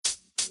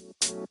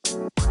Well,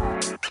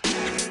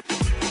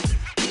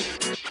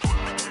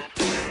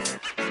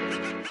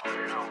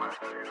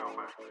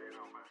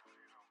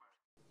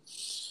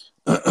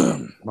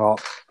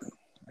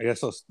 I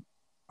guess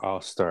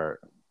I'll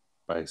start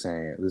by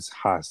saying this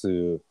has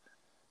to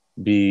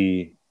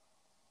be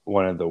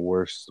one of the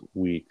worst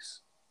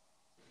weeks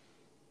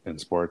in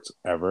sports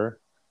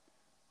ever.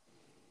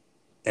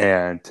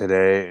 And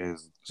today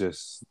is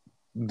just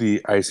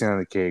the icing on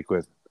the cake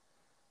with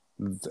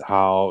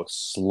how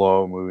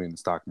slow moving the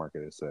stock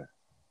market is today.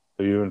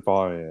 Have you been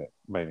following it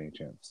by any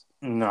chance?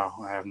 No,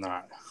 I have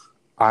not.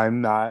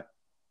 I'm not.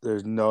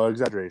 There's no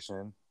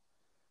exaggeration.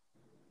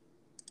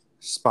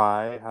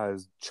 SPY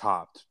has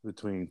chopped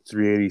between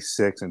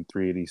 386 and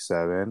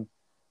 387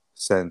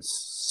 since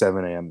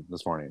 7 a.m.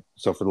 this morning.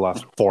 So for the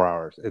last 4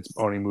 hours, it's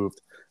only moved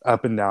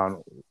up and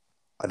down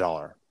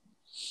 $1.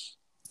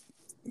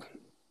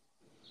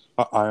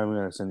 I'm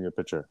going to send you a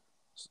picture.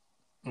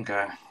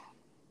 Okay.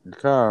 Here it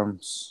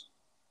comes.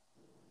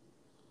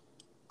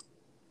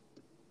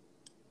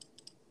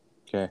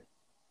 Okay.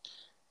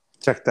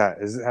 Check that.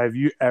 Have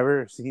you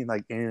ever seen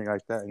like anything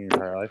like that in your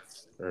entire life?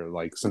 Or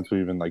like since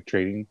we've been like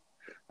trading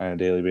on a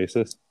daily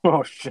basis?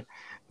 Oh shit!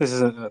 This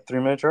is a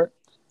 3-minute chart.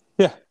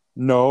 Yeah.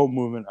 No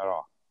movement at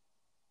all.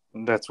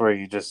 That's where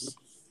you just.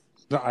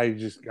 No, I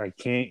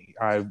can't.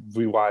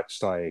 We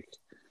watched like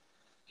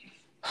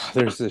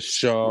there's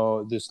this new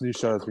show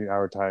that's being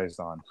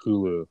advertised on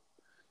Hulu.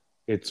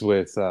 It's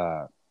with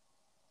one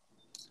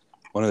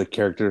of the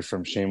characters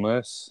from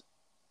Shameless.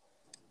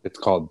 It's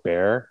called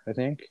Bear, I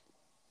think.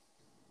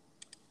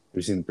 Have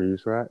you seen the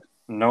previews for that?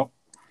 Nope.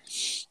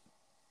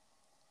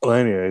 Well,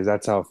 anyways,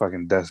 that's how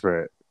fucking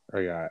desperate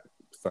I got.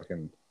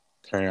 Fucking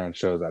turning on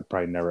shows I'd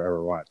probably never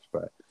ever watch.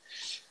 But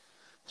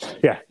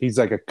yeah, he's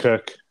like a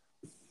cook.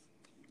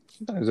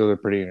 Sometimes those are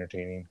pretty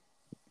entertaining.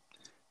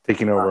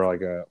 Taking over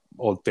like a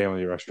old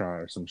family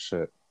restaurant or some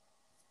shit.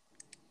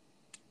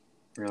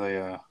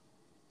 Really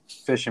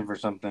fishing for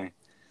something.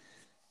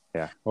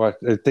 Yeah. Well,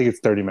 I think it's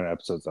 30-minute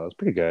episodes though. It's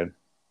pretty good.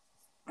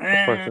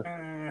 Of course.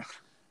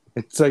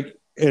 It's like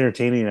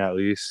entertaining at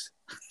least.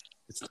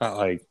 It's not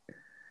like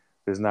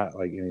there's not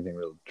like anything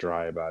real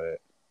dry about it.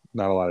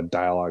 Not a lot of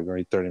dialogue or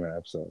 30-minute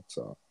episodes,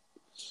 so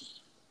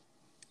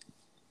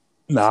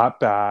not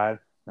bad.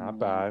 Not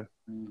bad.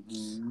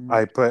 Mm-hmm.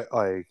 I put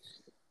like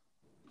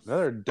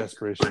another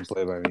desperation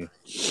play by me.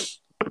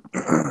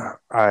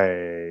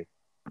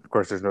 Of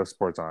course there's no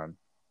sports on.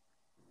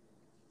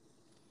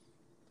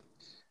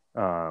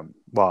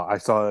 Well, I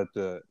saw that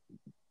the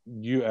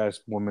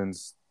US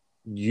women's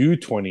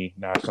U20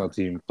 national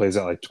team plays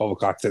at like 12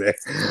 o'clock today.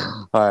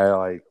 I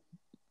like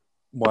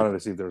wanted to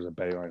see if there was a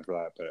betting line for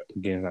that, but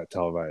the game's not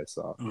televised.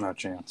 So No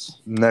chance.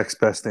 next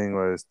best thing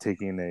was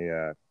taking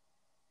an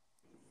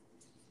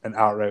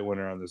outright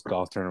winner on this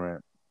golf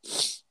tournament,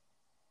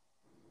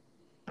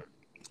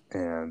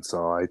 and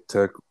so I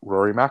took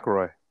Rory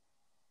McIlroy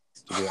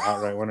to be an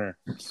outright winner.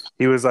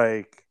 He was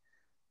like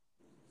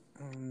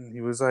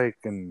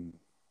in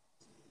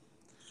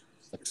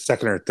like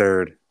second or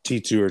third,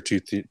 T2 or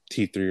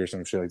T3 or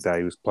some shit like that.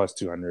 He was plus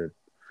 200.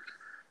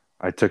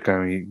 I took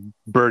him. He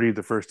birdied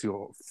the first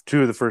two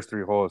of the first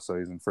 3 holes, so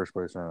he's in first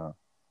place right now.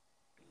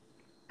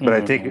 But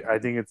I think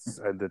it's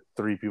the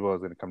 3 people I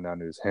was going to come down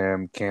to is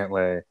him,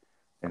 Cantlay,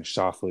 and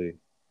Schauffele.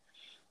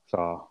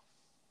 So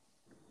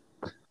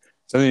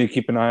something to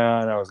keep an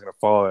eye on. I was going to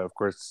follow it. Of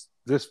course,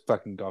 this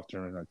fucking golf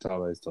tournament is not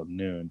televised till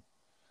noon,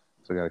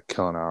 so I got to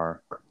kill an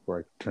hour before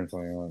I turn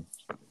something on.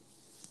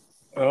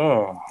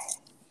 Oh,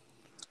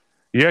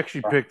 you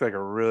actually picked like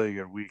a really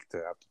good week to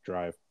have to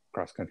drive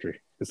cross country.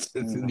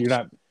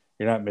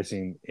 You're not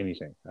missing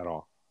anything at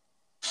all.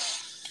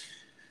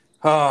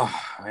 Oh,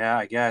 yeah,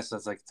 I guess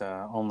that's like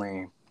the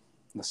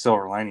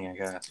silver lining, I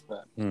guess.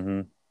 But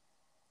all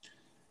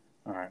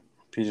right,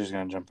 Peter's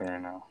gonna jump in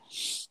right now.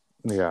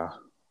 Yeah,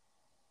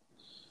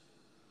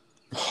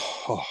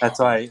 that's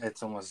why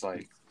it's almost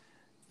like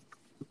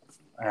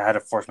I had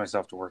to force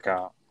myself to work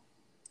out.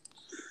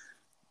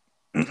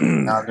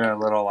 Now I'm doing a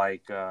little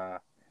like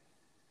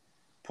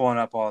pulling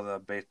up all the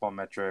baseball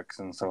metrics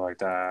and stuff like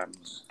that. I'm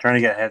trying to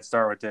get a head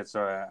start with it,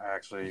 so I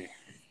actually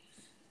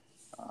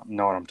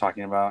know what I'm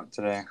talking about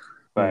today.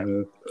 But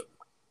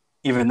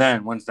even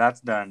then, once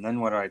that's done, then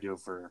what do I do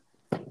for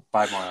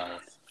 5 more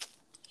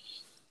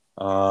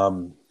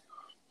hours?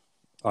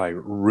 Like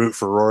root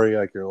for Rory,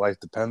 like your life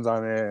depends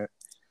on it.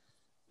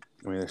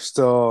 I mean, there's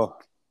still.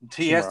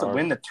 He has to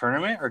win the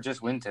tournament or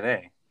just win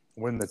today?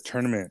 Win the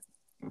tournament.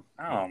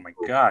 Oh my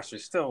gosh,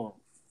 there's still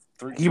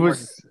 3. He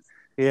was.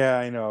 Yeah,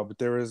 I know, but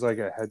there was like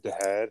a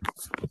head-to-head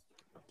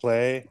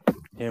play,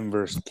 him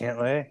versus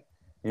Cantlay.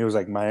 He was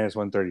like minus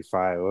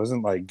 135. It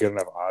wasn't like good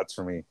enough odds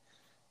for me,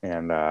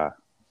 and I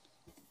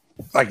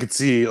could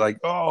see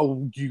like,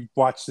 oh, you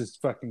watch this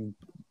fucking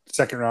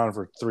second round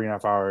for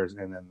 3.5 hours,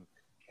 and then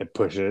it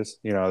pushes.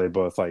 You know, they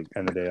both like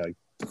end the day like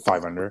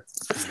 5 under.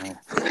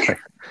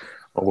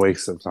 A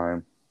waste of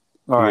time.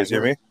 All right, you guys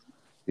hear me?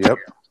 Yep.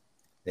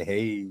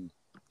 Hey.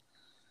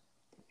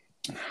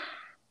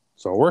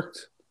 So it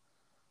worked.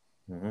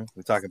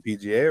 We talking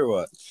PGA or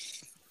what?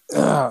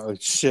 Oh,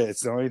 shit,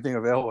 it's the only thing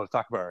available to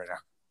talk about right now.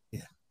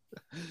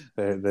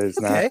 There's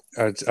Okay.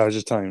 not. I was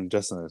just telling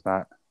Justin, there's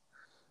not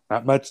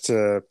much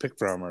to pick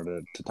from or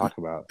to talk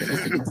about.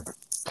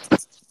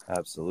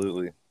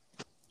 Absolutely.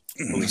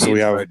 What we So need we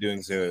to have start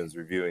doing soon is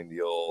reviewing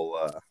the old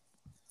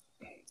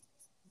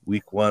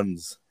week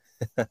ones.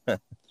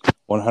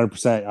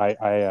 100%.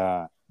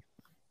 I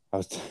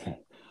was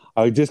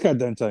I just got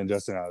done telling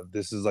Justin how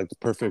this is like the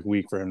perfect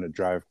week for him to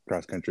drive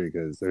cross country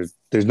because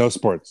there's no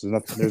sports.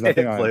 There's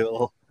nothing on. Play a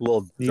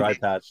little dry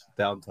patch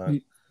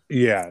downtime.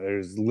 Yeah,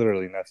 there's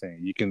literally nothing.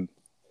 You can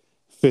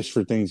fish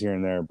for things here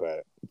and there,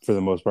 but for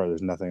the most part,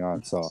 there's nothing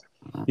on. So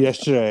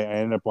yesterday, I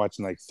ended up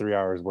watching like 3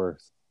 hours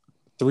worth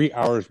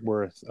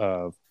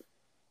of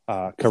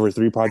Cover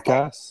 3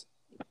 podcasts.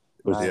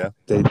 Yeah.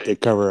 They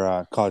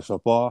cover college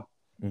football,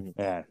 Mhm.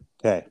 and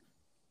hey,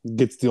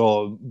 gets the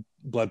old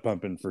blood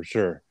pumping for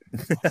sure.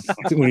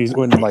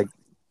 when like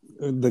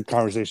the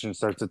conversation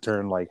starts to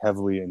turn like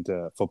heavily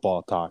into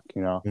football talk,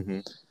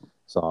 Mhm.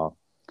 So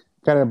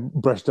kind of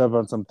brushed up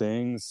on some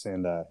things,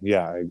 and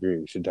yeah, I agree.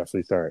 We should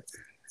definitely start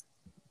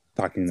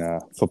talking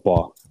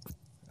football.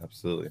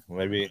 Absolutely.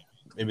 Maybe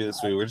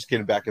this week we're just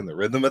getting back in the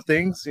rhythm of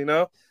things.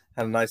 Had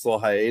a nice little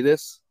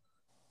hiatus.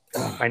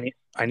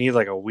 I need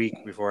like a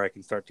week before I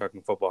can start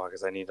talking football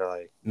because I need to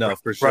like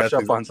For sure. brush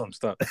up on some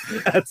stuff.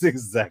 That's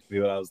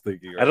exactly what I was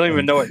thinking. I don't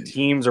even know what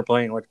teams are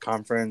playing, what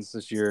conference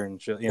this year, and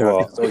shit.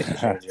 It's always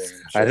changing.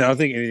 I don't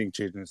think anything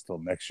changes until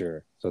next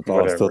year, so it's all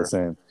Whatever. still the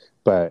same.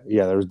 But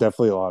yeah, there was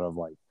definitely a lot of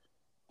like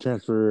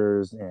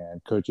transfers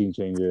and coaching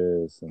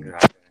changes and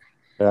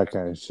that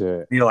kind of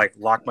shit. I need to like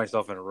lock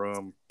myself in a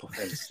room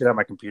and sit at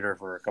my computer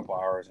for a couple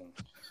hours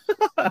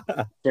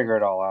and figure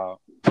it all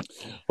out.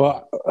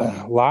 Well,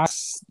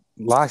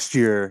 last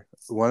year,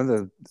 one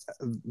of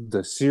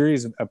the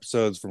series of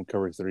episodes from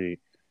Cover 3,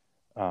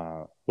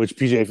 which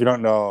PJ, if you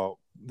don't know,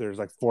 there's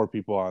like 4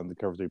 people on the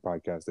Cover 3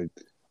 podcast. They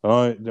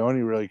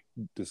only really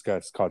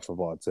discuss college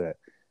football. That's it.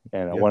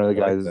 And one of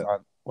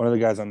the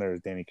guys on there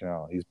is Danny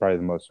Cannell. He's probably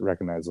the most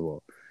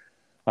recognizable.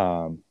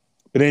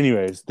 But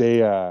anyways,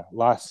 they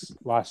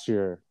last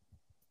year,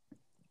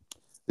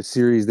 the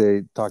series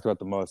they talked about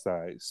the most that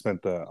I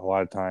spent a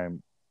lot of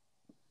time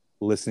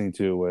listening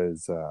to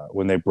was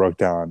when they broke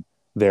down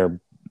their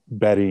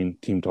betting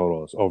team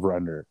totals over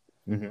under.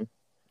 Mm-hmm.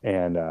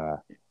 And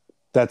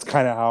that's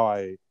kind of how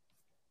I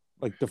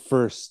like the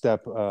first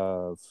step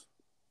of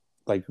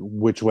like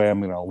which way I'm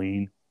going to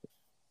lean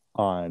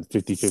on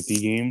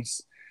 50-50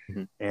 games.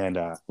 Mm-hmm.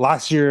 And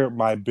last year,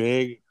 my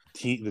big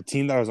team, the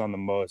team that I was on the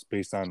most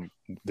based on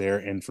their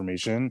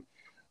information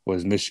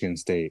was Michigan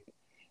State.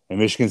 And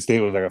Michigan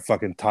State was like a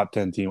fucking top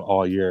 10 team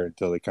all year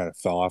until they kind of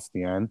fell off at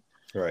the end.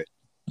 Right.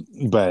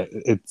 But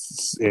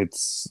it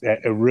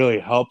really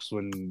helps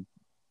when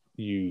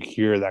you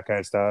hear that kind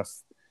of stuff.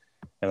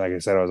 And like I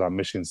said, I was on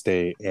Michigan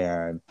State,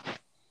 and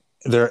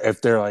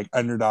if they're like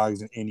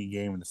underdogs in any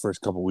game in the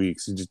first couple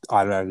weeks, you just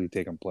automatically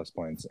take them plus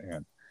points.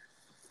 And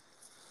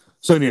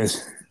so,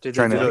 anyways, did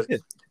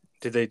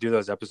they do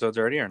those episodes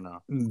already or no?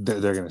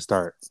 They're going to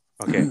start.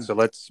 Okay, so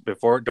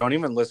don't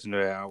even listen to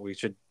it. We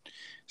should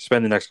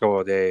spend the next couple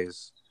of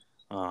days,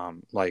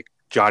 like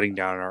jotting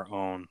down our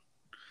own,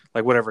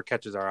 like whatever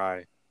catches our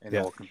eye, and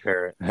then we'll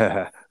compare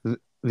it.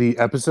 The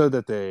episode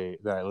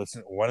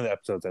one of the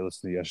episodes I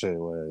listened to yesterday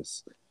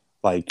was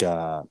like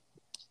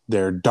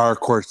their dark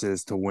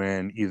horses to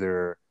win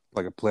either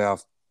like a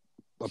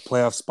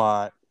playoff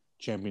spot,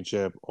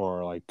 championship,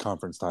 or like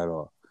conference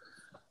title.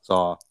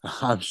 So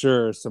I'm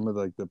sure some of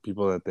like the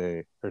people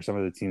some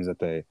of the teams that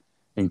they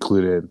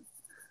included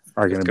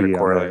are going to be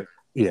correlate.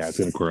 Yeah, it's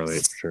going to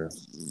correlate for sure.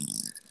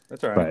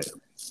 That's all right.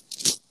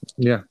 But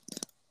yeah.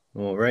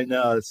 Well, right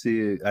now, let's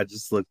see. I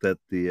just looked at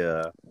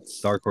the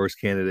dark horse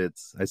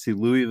candidates. I see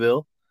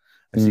Louisville,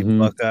 I see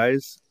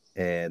Buckeyes,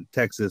 and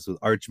Texas with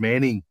Arch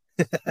Manning.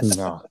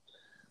 No,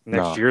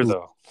 next year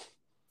though,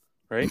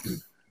 right?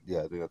 Yeah,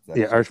 I think that's next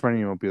year. Arch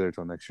Manning won't be there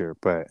till next year,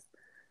 but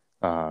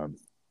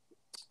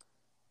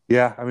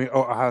yeah, I mean,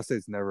 Ohio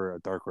State's never a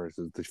dark horse.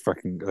 It's the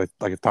fucking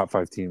like a top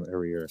 5 team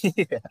every year.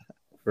 Yeah.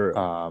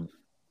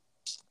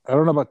 I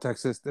don't know about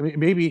Texas. I mean,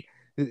 maybe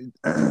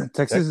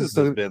Texas has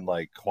been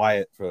like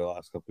quiet for the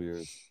last couple of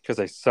years because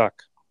they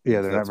suck.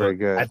 Yeah, they're not very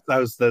good.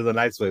 That's a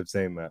nice way of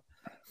saying that.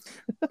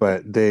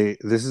 But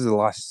this is the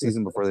last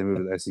season before they move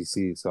to the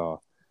SEC.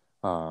 So,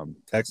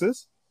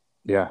 Texas?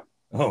 Yeah.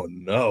 Oh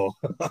no!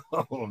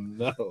 Oh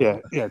no!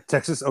 Yeah.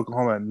 Texas,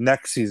 Oklahoma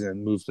next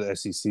season moves to the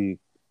SEC.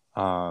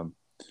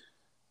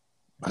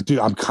 Dude,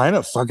 I'm kind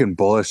of fucking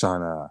bullish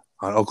on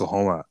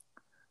Oklahoma.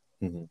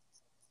 Mm-hmm.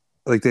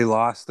 Like they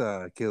lost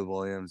Caleb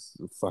Williams,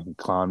 fucking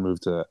clown,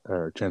 moved to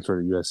or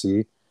transferred to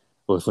USC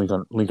with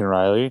Lincoln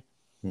Riley.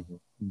 Mm-hmm.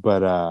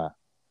 But I'm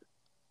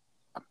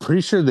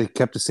pretty sure they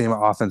kept the same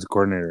offensive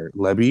coordinator,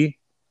 Lebby.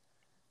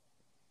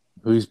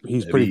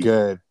 He's pretty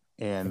good,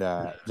 and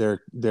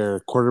their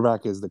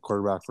quarterback is the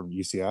quarterback from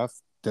UCF,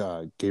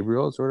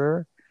 Gabriel's or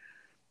whatever,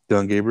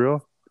 Dylan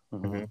Gabriel.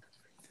 Mm-hmm.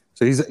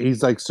 So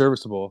he's like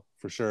serviceable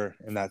for sure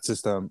in that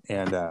system,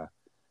 and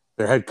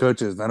their head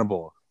coach is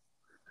Venable.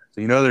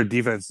 So their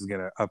defense is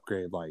gonna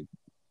upgrade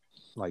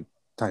like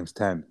times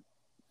 10.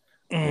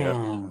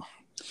 The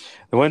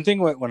one thing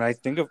when I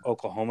think of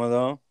Oklahoma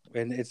though,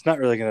 and it's not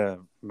really gonna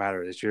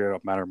matter this year.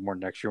 It'll matter more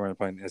next year when they're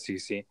playing the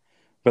SEC.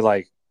 But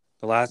like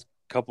the last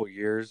couple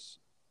years,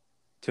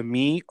 to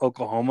me,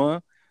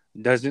 Oklahoma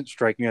doesn't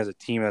strike me as a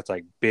team that's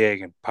like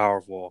big and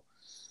powerful.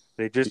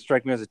 They just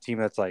strike me as a team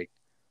that's like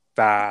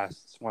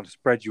fast, want to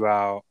spread you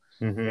out,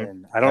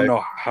 and I don't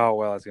know how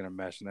well it's gonna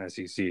mesh in the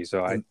SEC.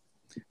 So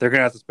they're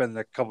gonna have to spend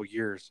a couple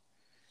years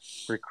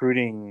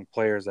recruiting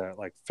players that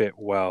like fit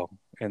well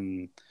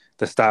in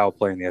the style of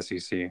play in the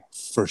SEC.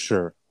 For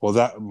sure. Well,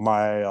 that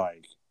my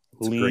like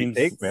lean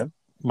take, man.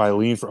 My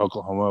lean for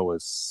Oklahoma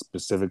was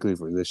specifically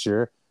for this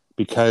year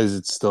because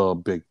it's still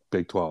Big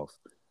 12,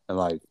 and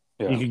like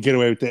you can get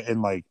away with it.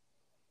 And like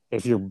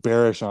if you're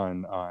bearish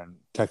on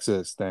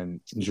Texas,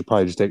 then you should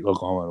probably just take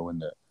Oklahoma to win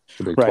the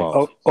Big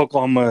 12.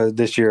 Oklahoma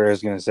this year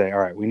is going to say, all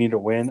right, we need to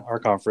win our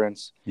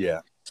conference.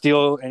 Yeah.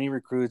 Steal any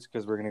recruits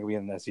because we're going to be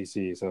in the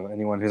SEC. So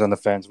anyone who's on the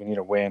fence, we need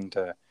to win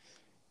to,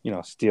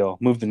 steal,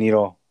 move the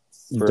needle.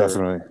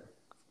 Definitely.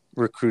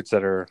 Recruits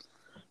that are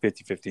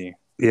 50-50.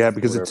 Yeah,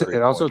 because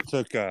it also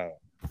took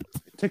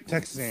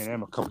Texas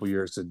A&M a couple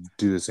years to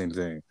do the same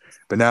thing,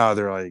 but now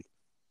they're like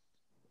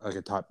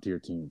a top tier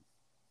team.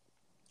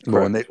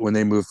 But when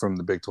they moved from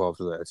the Big 12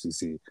 to the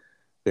SEC,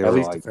 they at were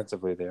least like,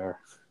 defensively they are.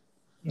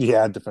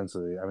 Yeah,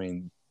 defensively. I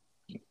mean,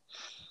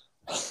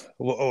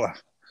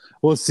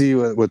 we'll see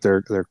what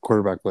their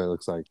quarterback play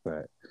looks like.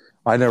 But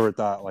I never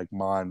thought like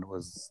Mond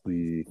was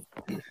the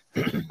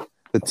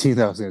team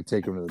that was going to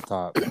take him to the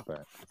top.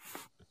 But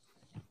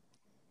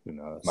who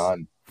knows?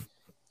 Mond.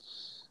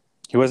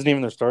 He wasn't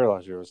even their starter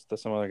last year. It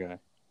was some other guy.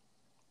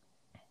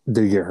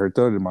 Did he get hurt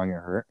though? Did Mond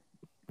get hurt?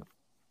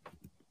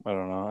 I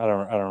don't know. I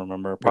don't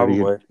remember.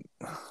 Probably.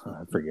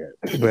 I forget.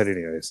 But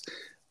anyways,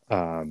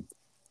 but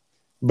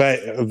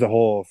the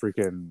whole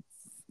freaking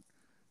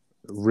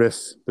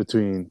rift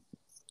between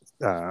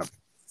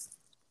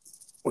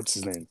what's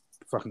his name?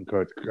 Fucking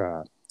coach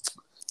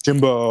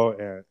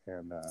Jimbo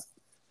and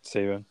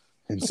Saban.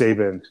 And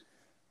Saban.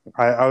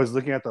 I was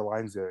looking at the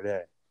lines the other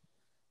day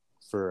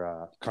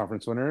for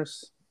conference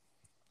winners.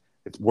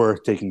 It's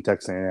worth taking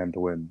Texas A&M to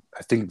win.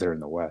 I think they're in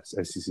the West,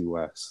 SEC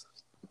West.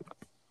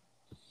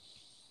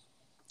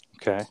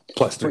 Okay.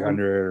 Plus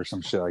 300 or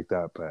some shit like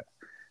that. But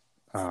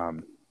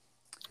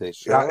they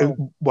sure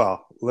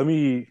well, let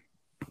me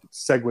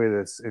segue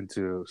this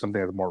into something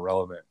that's more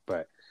relevant.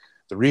 But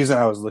the reason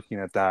I was looking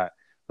at that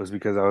was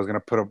because I was going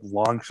to put a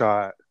long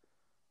shot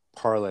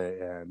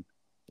parlay and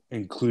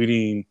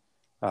including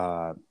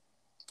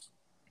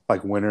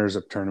like winners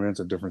of tournaments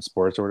of different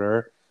sports or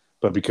whatever.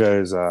 But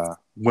because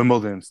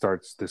Wimbledon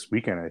starts this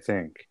weekend, I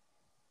think.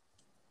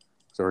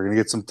 So we're going to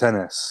get some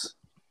tennis.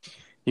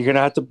 You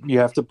have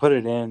to put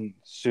it in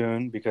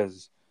soon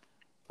because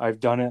I've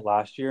done it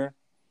last year,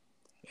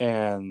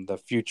 and the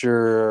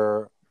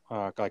future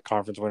like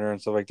conference winner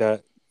and stuff like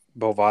that,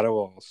 Bovada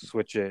will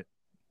switch it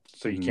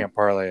so you can't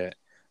parlay it.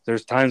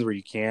 There's times where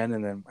you can,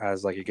 and then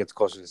as like it gets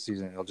closer to the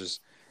season, it'll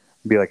just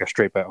be like a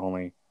straight bet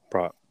only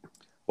prop.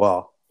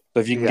 Well, so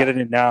if you can get it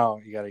in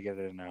now, you got to get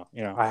it in now.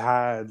 I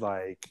had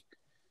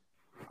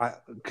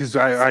because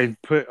I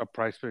put a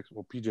price pick.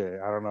 Well,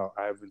 PJ, I don't know.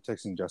 I've been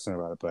texting Justin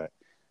about it, but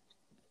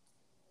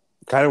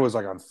kind of was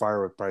like on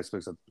fire with price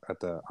picks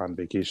on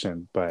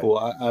vacation. But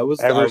I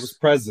was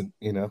present,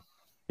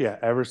 Yeah,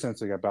 ever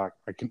since I got back,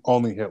 I can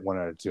only hit 1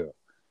 out of 2.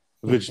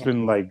 Which has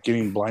been like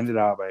getting blinded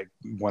out by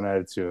 1 out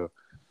of 2.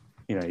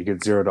 You get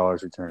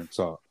 $0 return.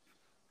 So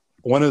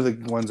one of the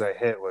ones I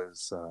hit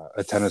was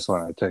a tennis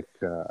one. I took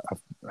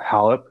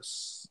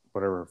Halep,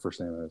 whatever her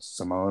first name is,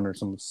 Simone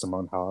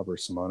Halep or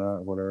Simona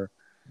or whatever.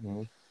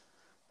 Mm-hmm.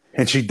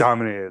 And she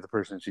dominated the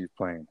person she's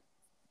playing.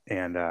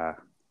 And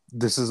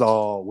this is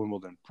all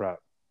Wimbledon prep.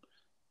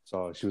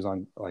 So she was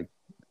on like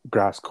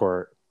grass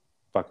court,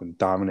 fucking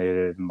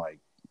dominated and like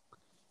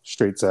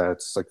straight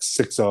sets, like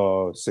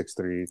 6-0,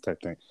 6-3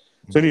 type thing.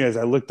 So anyways,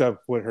 I looked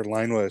up what her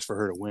line was for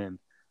her to win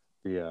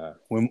to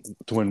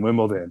win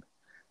Wimbledon.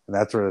 And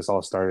that's where this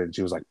all started.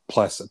 She was like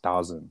plus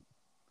 1,000.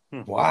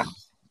 Wow.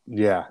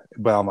 Yeah.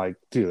 But I'm like,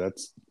 dude,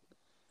 that's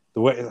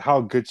the way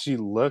how good she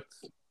looked,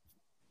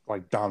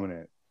 like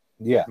dominant.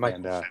 Yeah.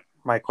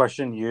 My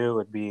question to you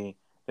would be,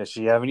 does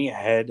she have any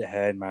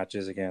head-to-head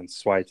matches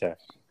against Swiatek?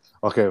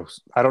 Okay,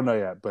 I don't know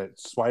yet, but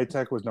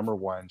Swiatek was number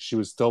 1. She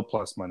was still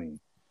plus money.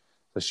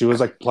 So she was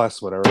like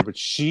plus whatever, but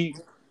she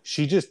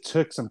just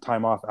took some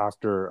time off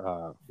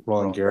after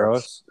Roland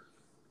Garros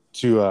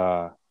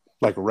to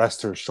like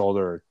rest her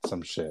shoulder or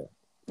some shit.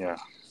 Yeah.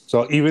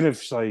 So even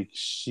if like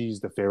she's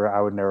the favorite,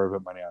 I would never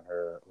put money on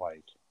her.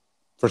 Like,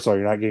 first of all,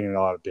 you're not getting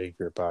a lot of bang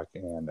for your buck,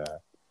 and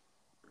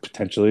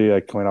potentially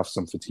like coming off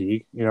some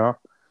fatigue,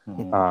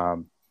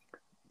 Mm-hmm.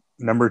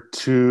 Number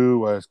 2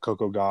 was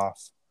Coco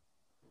Gauff.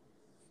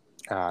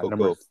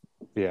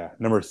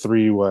 Number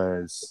 3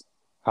 was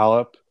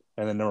Halep,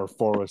 and then number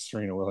 4 was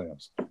Serena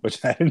Williams,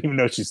 which I didn't even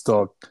know she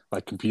still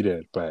like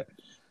competed. But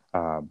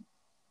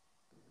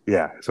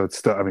yeah, so it's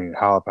still. I mean,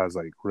 Halep has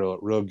like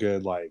real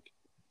good like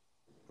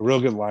real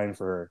good line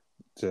for her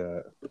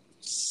to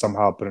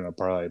somehow put in a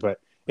parlay. But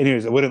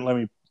anyways, it wouldn't let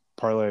me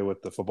parlay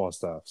with the football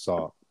stuff.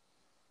 So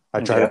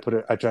I tried to put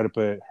it. I tried to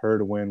put her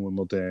to win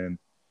Wimbledon,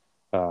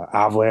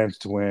 Avalanche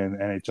to win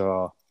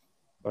NHL,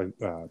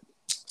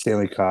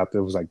 Stanley Cup.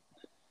 It was like,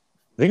 I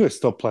think it was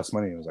still plus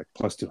money. It was like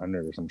plus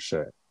 200 or some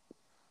shit,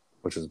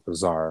 which is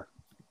bizarre.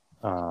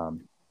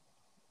 And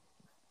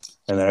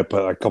then I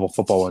put like a couple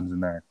football ones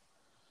in there,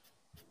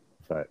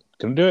 but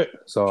couldn't do it.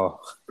 So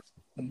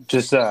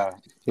Just You know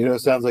what it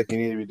sounds like you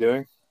need to be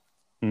doing?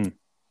 Hmm.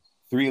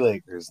 3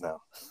 Lakers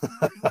now.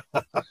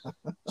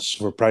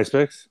 for Price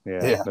Picks,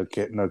 Yeah.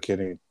 no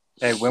kidding.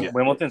 hey,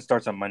 Wimbledon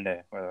starts on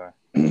Monday, by the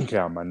way. Okay,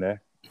 on Monday.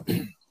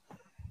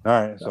 All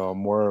right, so I'm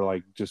more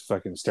like just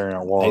fucking staring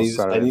at walls.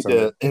 I need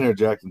to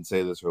interject and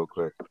say this real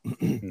quick.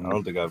 I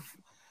don't think I've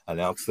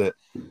announced it.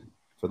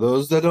 For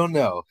those that don't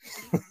know,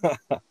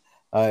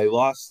 I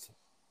lost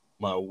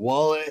my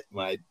wallet,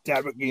 my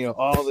debit,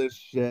 all this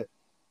shit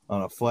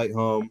on a flight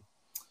home.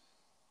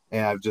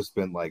 And I've just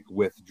been like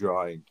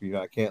withdrawing.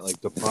 I can't like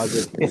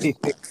deposit anything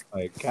in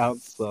my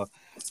account. So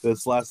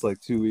this last like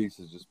 2 weeks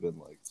has just been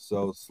like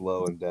so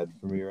slow and dead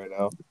for me right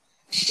now.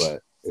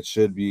 But I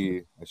should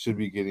be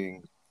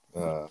getting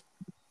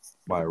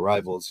my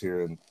arrivals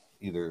here in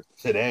either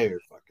today or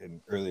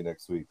fucking early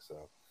next week.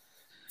 So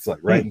it's like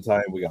right in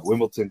time. We got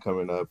Wimbledon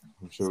coming up.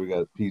 I'm sure we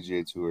got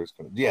PGA Tours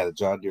coming. Yeah, the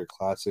John Deere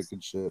Classic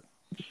and shit.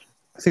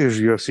 I think there's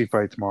a UFC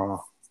fight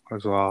tomorrow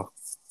as well.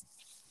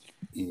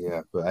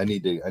 Yeah, but I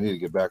need to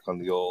get back on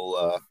the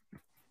old.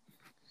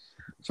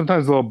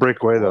 Sometimes a little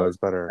breakaway though is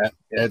better.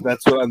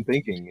 That's what I'm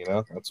thinking.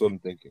 That's what I'm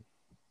thinking.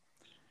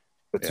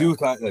 But too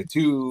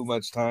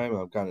much time,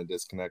 I'm kind of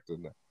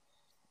disconnected now.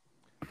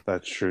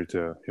 That's true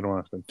too. You don't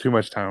want to spend too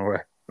much time away.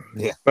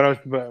 Yeah.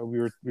 But we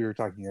were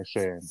talking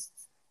yesterday, and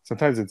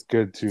sometimes it's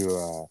good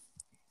to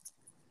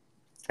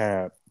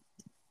kind of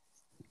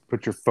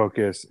put your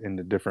focus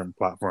into different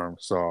platforms.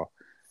 So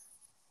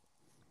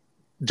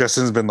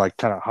Justin's been like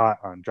kind of hot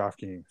on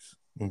DraftKings,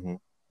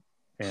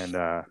 and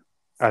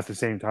at the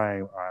same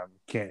time, I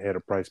can't hit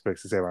a Price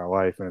Picks to save my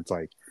life, and it's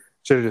like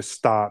should have just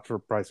stopped for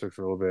Price Picks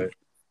for a little bit,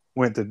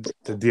 went to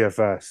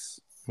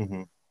DFS,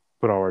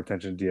 put all our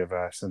attention to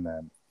DFS, and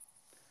then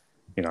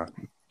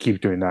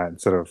keep doing that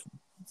instead of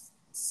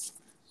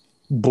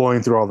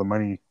blowing through all the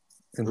money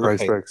in Price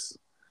Picks.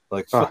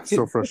 Like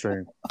so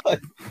frustrating.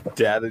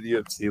 Dad in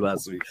UFC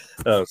last week.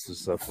 That was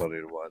just so funny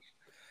to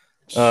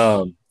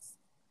watch.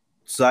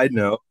 Side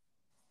note,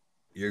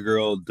 your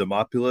girl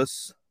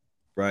Demopoulos,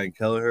 Brian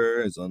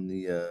Kelleher, is on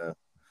the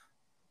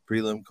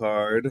prelim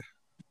card.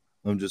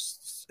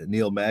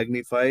 Neil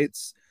Magny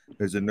fights.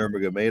 There's a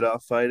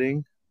Nurmagomedov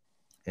fighting,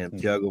 and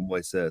Thiago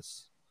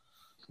Moises.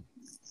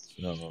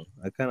 So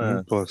I kind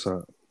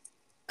of.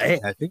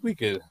 Hey, I think we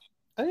can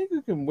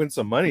win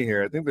some money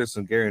here. I think there's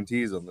some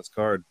guarantees on this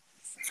card.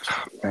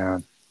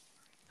 Man,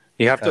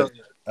 you have to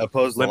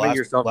oppose limit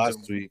yourself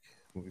last week.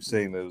 We were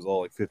saying that it was all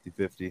like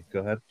 50-50.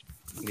 Go ahead.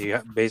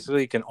 You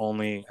basically can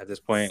only, at this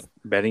point,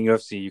 betting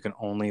UFC, you can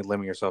only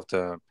limit yourself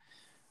to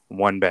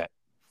one bet.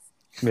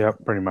 Yeah,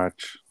 pretty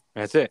much.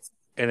 That's it.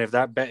 And if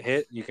that bet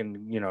hit, you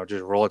can,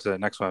 just roll it to the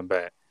next one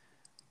bet.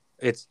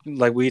 It's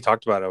like we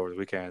talked about over the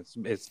weekend.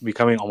 It's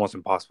becoming almost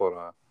impossible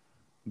to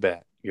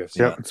bet UFC.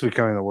 Yeah, it's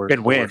becoming the worst.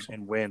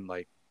 And win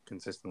like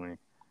consistently.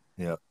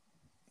 Yeah.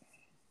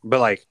 But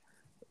like,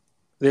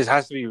 this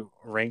has to be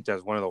ranked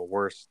as one of the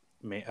worst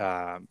main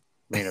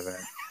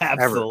event.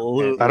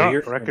 Absolutely. Ever. I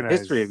don't recognize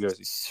history of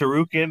UFC.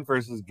 Sarukin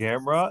versus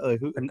Gamrot.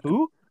 Like,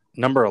 who?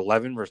 Number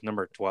 11 versus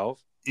number 12.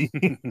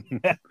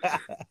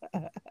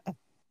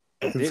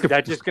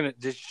 That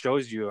just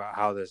shows you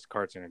how this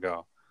card's gonna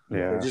go.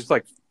 Yeah. They're just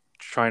like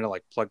trying to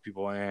like plug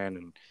people in,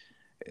 and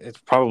it's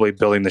probably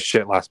building the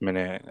shit last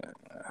minute.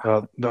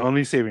 The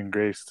only saving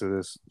grace to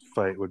this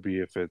fight would be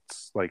if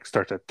it's like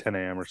starts at 10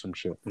 a.m. or some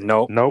shit.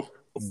 Nope.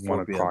 1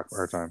 o'clock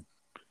our time.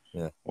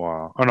 Yeah.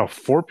 Wow. Oh no,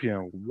 4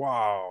 p.m.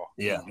 Wow.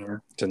 Yeah.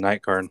 It's a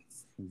night card.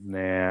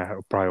 Nah, I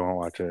probably won't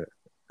watch it.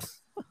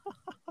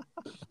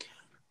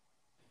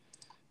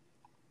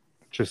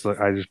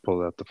 I just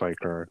pulled out the fight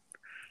card.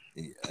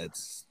 Yeah,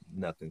 it's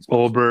nothing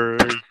special.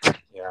 Olberg.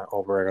 Yeah,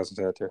 Olberg. I was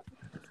gonna say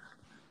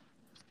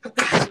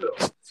that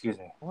too. Excuse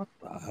me. What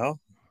the hell?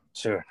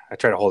 Sure. I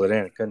tried to hold it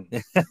in. I couldn't.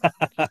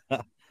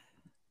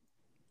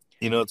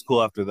 What's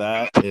cool after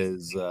that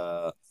is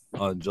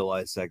on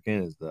July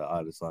 2nd is the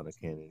Adesanya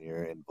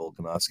Cannonier and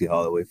Volkanovski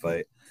Holloway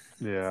fight.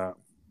 Yeah.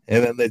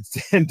 And then it's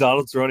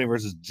Donald Cerrone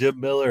versus Jim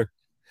Miller.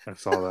 I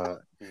saw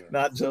that.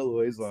 Not Joe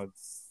Luizon.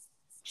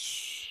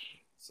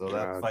 So God.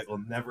 that fight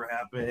will never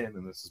happen,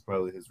 and this is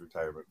probably his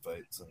retirement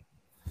fight. So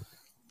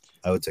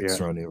I would take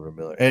Cerrone over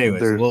Miller.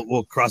 Anyways,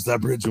 we'll cross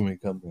that bridge when we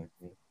come back.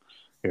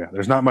 Yeah,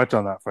 there's not much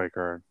on that fight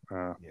card.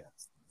 Yeah.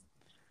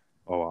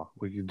 Oh well,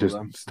 we could just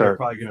They're start.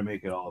 probably gonna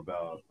make it all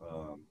about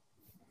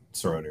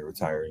Cerrone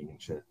retiring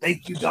and shit.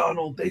 Thank you,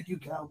 Donald. Thank you,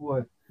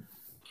 Cowboy.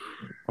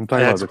 I'm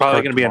talking about It's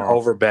probably going to be an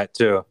over bet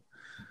too.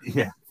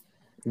 Yeah.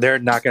 They're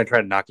not going to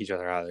try to knock each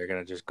other out. They're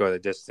going to just go the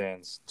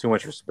distance. Too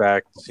much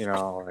respect,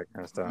 all that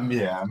kind of stuff.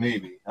 Yeah,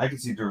 maybe. I can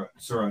see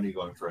Cerrone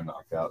going for a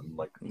knockout and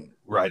like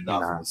riding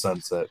off in the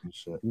sunset and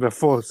shit. But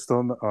Full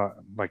still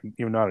like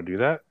even know how to do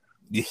that.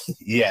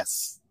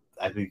 Yes,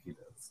 I think he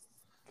does.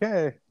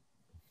 Okay.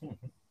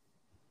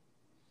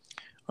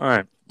 All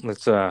right,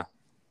 let's time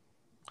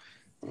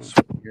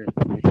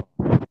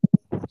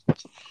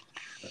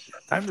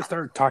to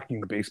start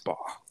talking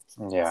baseball.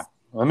 Yeah,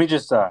 let me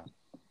just so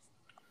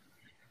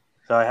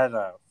I had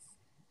a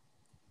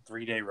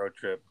 3-day road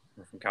trip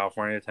from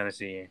California to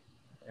Tennessee,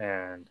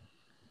 and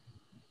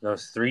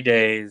those 3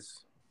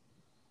 days,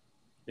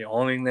 the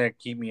only thing that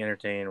kept me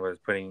entertained was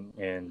putting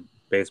in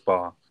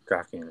baseball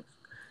DraftKings.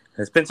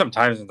 It's been some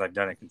time since I've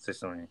done it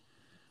consistently,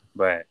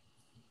 but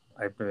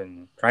I've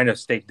been trying to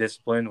stay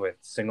disciplined with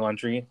single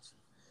entries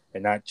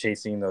and not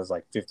chasing those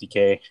like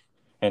 50K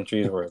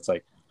entries where it's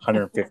like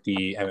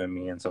 150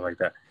 MME and stuff like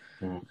that.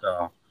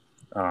 So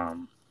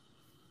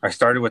I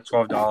started with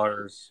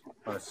 $12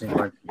 on a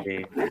single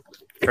entry,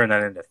 turned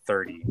that into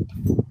 30,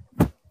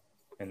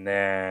 and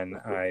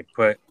then I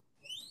put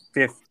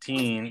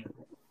 $15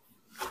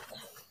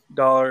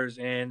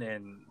 in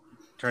and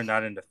turned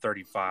that into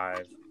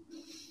 35.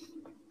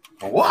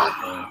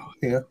 Wow!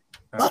 Yeah.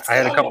 I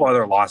had a couple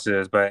other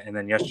losses, and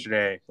then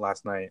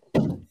last night,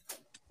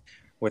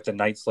 with the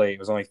night slate, it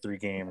was only 3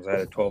 games. I had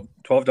a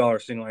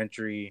 $12 single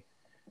entry.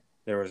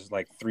 There was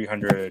like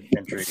 300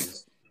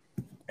 entries,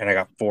 and I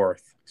got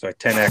 4th. So I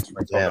 10x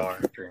my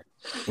 $12 entry.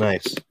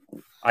 Nice.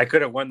 I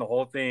could have won the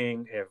whole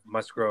thing if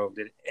Musgrove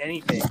did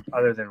anything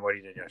other than what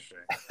he did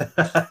yesterday.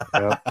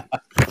 Yep.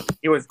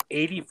 He was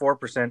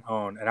 84%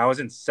 owned, and I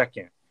was in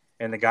second,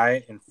 and the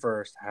guy in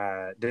first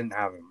didn't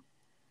have him.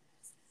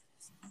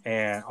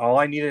 And all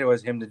I needed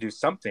was him to do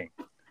something,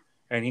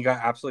 and he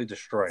got absolutely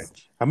destroyed.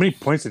 How many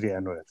points did he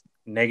end with?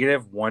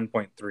 Negative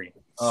 1.3.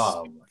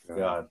 Oh my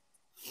god!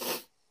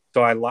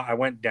 So I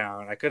went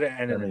down. I could have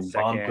ended in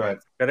second.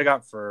 Could have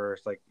got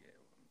first. Like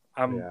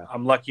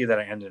I'm lucky that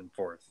I ended in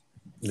 4th.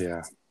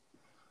 Yeah.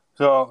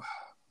 So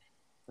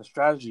the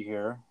strategy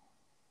here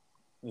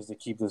is to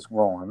keep this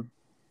rolling.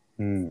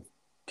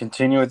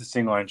 Continue with the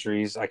single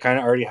entries. I kind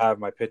of already have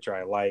my pitcher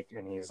I like,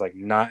 and he's like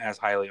not as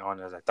highly on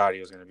as I thought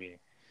he was going to be.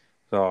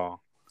 So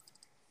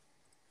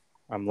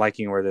I'm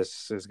liking where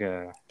this is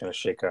gonna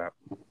shake up.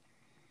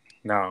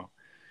 Now,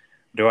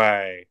 do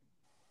I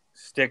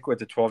stick with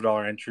the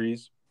 $12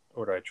 entries,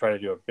 or do I try to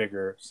do a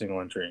bigger single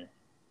entry?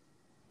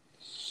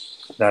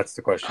 That's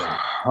the question.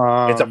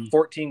 It's a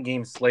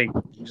 14-game slate.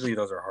 Usually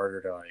those are harder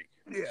to like.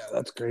 Yeah,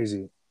 that's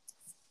crazy.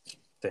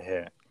 To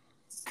hit.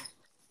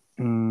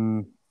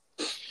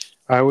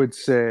 I would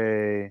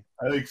say.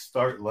 I think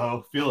start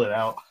low, feel it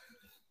out.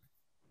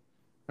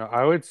 No,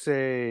 I would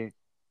say.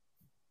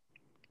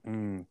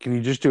 Can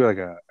you just do like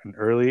an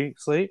early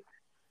slate?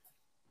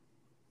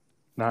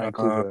 Not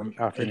include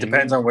the afternoon. It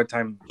depends on what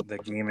time the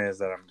game is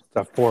that I'm. It's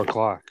at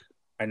 4:00.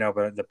 I know,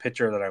 but the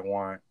pitcher that I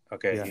want.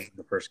 Okay, he's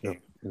the first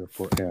game. Yeah, that's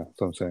what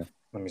I'm saying.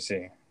 Let me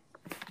see.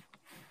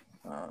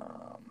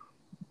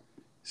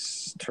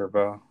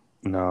 Turbo.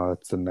 No,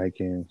 it's the night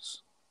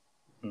games.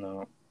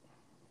 No.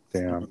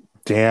 Damn.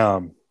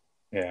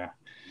 Yeah.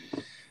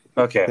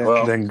 Okay.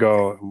 Then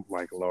go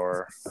like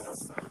lower.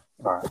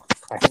 All right.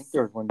 I think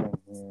there was one down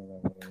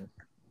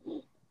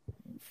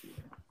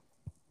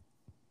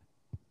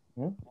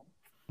here.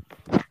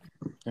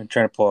 I'm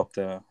trying to pull up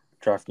the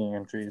DraftKings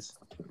entries.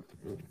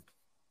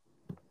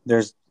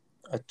 There's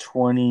a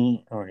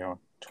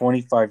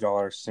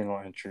 $25 single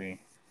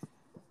entry.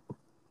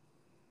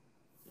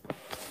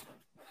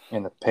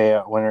 And the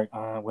payout winner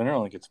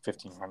only gets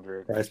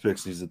 $1,500. Price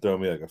Picks needs to throw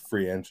me like a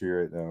free entry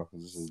right now.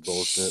 This is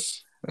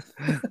bullshit.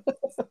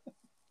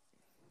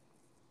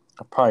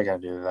 I'm probably gonna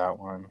do that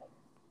one.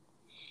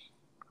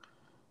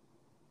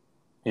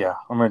 Yeah,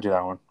 I'm gonna do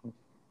that one.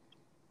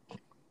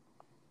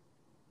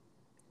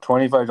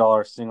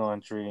 $25 single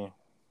entry.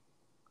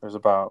 There's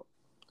about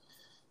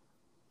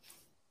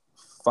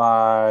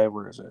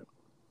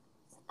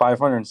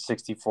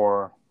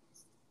 564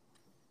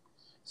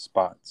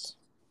 spots.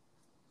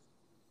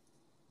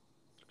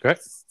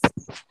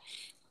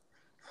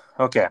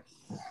 Okay.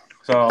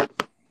 So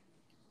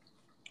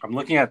I'm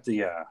looking at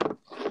the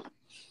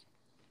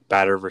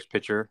batter versus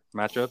pitcher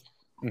matchup.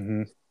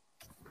 Mm-hmm.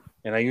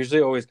 And I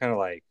usually always kind of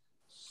like,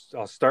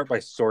 I'll start by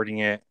sorting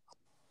it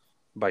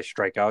by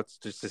strikeouts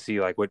just to see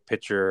like what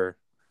pitcher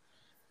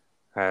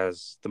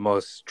has the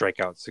most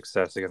strikeout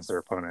success against their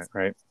opponent,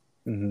 right?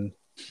 Mm-hmm.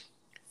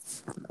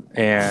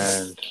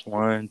 And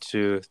 1,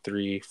 2,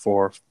 3,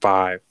 4,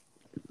 5.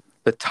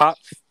 The top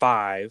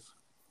 5,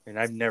 and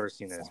I've never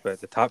seen this,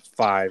 but the top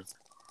 5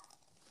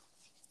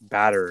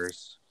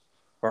 batters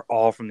are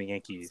all from the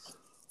Yankees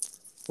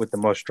with the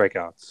most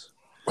strikeouts.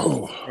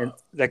 Oh. And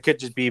that could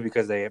just be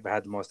because they have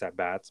had the most at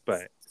bats,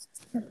 but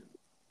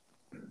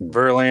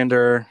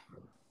Verlander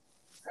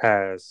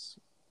has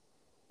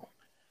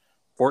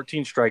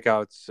 14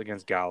 strikeouts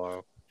against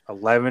Gallo,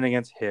 11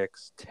 against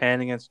Hicks,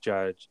 10 against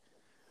Judge,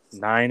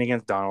 9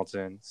 against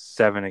Donaldson,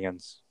 7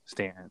 against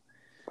Stanton.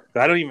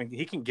 I don't even.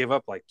 He can give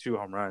up like 2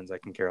 home runs. I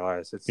can care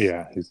less. It's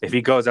Yeah. if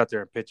he goes out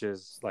there and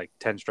pitches like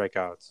 10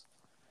 strikeouts,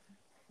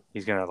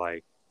 he's gonna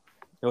like.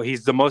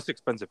 He's the most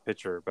expensive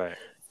pitcher, but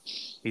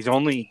he's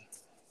only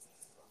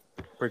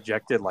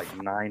projected like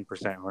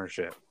 9%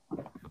 ownership,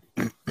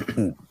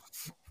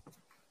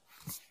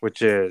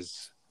 which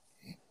is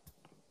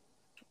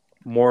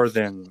more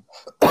than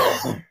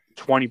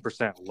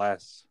 20%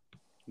 less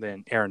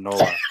than Aaron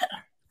Nola.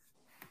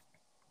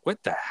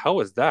 What the hell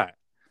is that?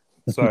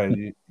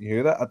 Sorry, you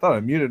hear that? I thought I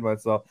muted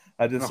myself.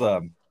 I just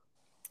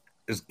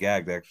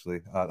gagged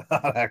actually on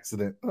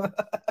accident.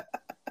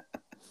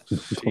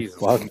 Jesus.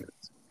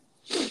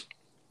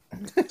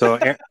 So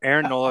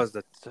Aaron Nola is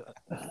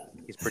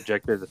he's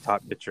projected as the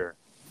top pitcher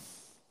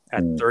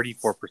at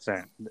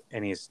 34%,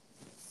 and he's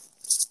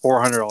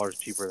 $400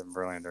 cheaper than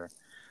Verlander.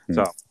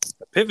 So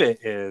the pivot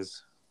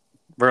is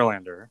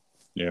Verlander,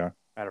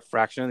 at a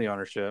fraction of the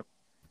ownership,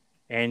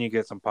 and you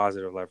get some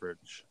positive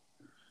leverage.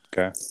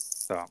 Okay.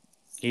 So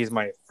he's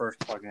my first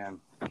plug-in.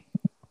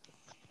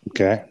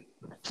 Okay.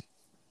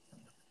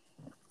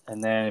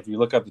 And then if you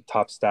look up the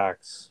top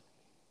stacks,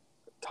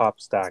 the top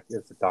stack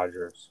is the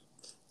Dodgers.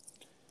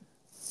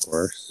 Of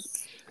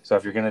course. So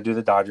if you're going to do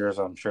the Dodgers,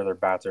 I'm sure their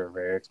bats are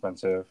very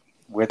expensive.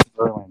 With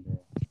Verlander,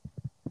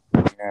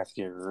 you're going to have to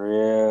get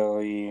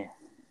really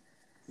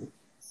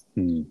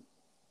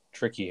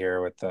tricky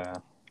here with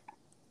the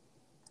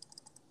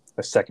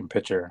second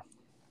pitcher.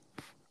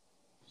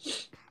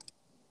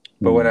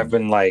 But what I've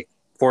been like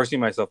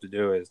forcing myself to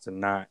do is to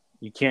not.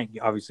 You can't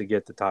obviously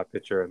get the top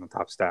pitcher in the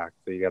top stack,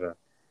 so you got to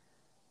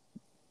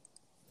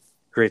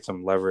create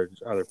some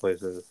leverage other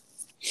places.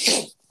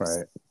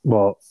 Right.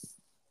 Well,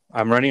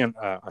 I'm running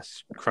a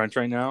crunch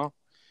right now,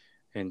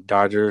 and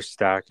Dodgers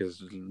stack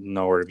is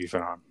nowhere to be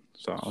found.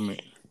 So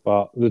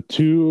well, the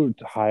 2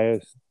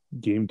 highest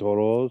game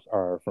totals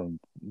are from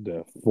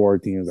the 4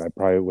 teams I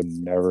probably would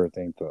never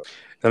think to.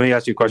 Let me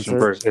ask you a question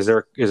first. Is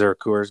there a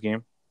Coors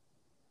game?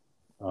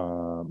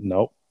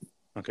 Nope.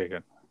 Okay,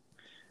 good.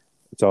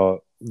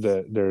 So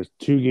there's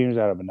 2 games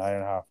out of a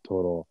 9.5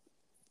 total.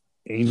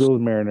 Angels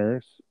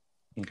Mariners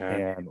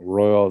and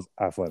Royals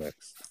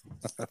Athletics.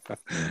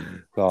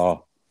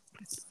 So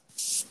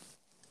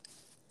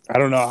I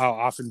don't know how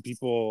often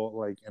people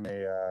like in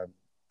a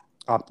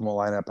optimal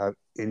lineup have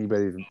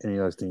anybody from any of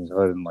those teams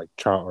other than like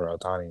Trout or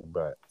Ohtani,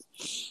 but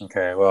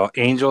okay. Well,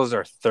 Angels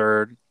are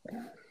 3rd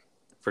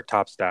for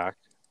top stack.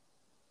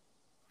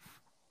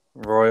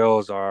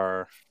 Royals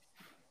are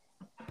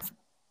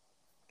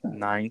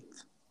 9th.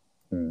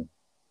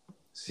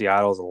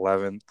 Seattle's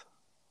 11th.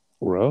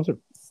 Royals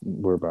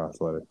we're about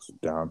Athletics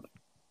down.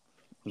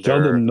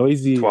 Sheldon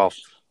Noisy 12th.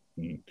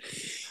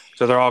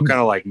 So they're all kind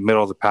of like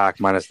middle of the pack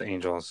minus the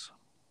Angels.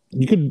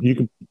 You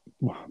could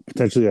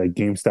potentially like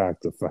game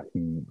stack the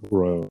fucking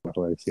Royal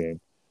Athletics game.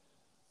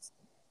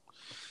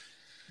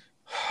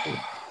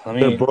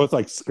 They're both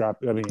like scrap.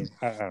 I mean,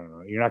 I don't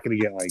know. You're not going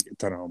to get like a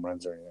ton of home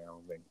runs or anything, I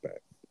don't think.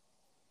 But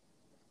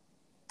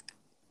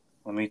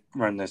let me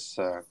run this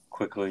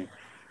quickly.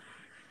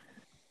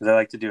 Because I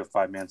like to do a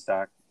 5-man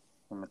stack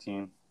from a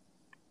team.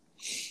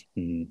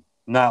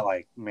 Not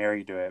like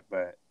Mary do it,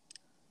 but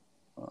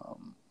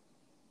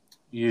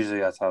usually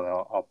that's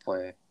how I'll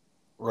play.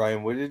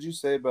 Ryan, what did you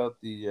say about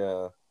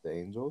the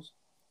Angels?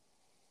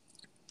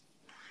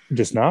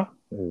 Just now?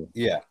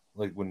 Yeah,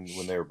 like when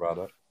they were brought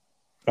up.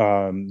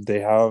 They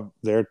have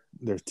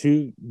there's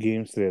 2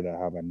 games today that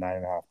have a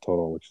 9.5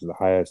 total, which is the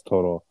highest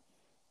total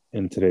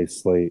in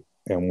today's slate,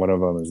 and one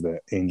of them is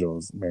the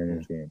Angels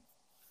Mariners game.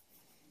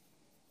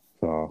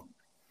 So,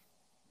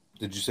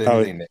 did you say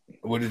anything?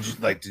 What did you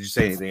like? Did you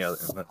say anything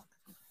else?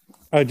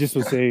 I just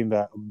was saying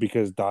that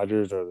because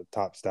Dodgers are the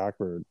top stack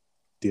for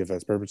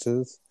DFS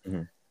purposes,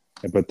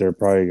 but they're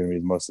probably going to be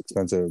the most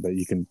expensive. That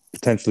you can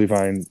potentially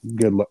find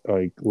good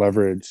like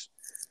leverage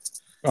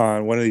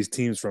on one of these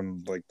teams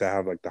from like that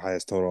have like the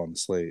highest total on the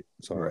slate.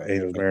 So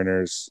Angels,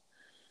 Mariners,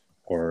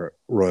 or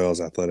Royals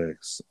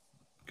Athletics.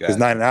 Because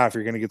 9.5,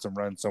 you're going to get some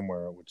runs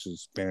somewhere, which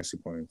is fantasy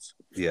points.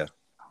 Yeah.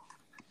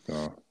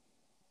 So.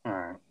 All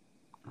right.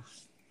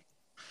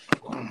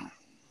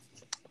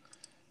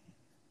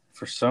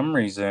 For some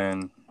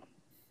reason,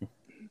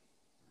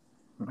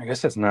 I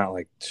guess it's not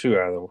like too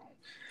out of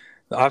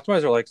the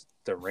optimizer likes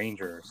the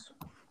Rangers.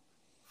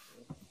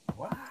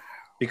 Wow.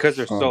 Because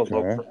they're so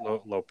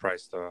low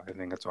price, though. I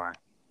think that's why.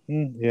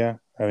 Yeah.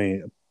 I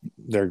mean,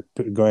 they're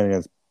going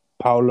against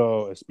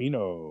Paulo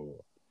Espino.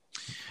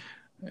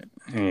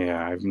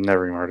 Yeah, I've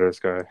never even heard of this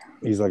guy.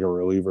 He's like a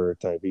reliever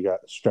type. He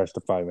got stretched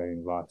to 5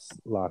 innings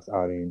last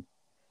outing.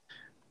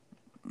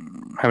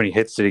 How many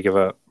hits did he give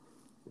up?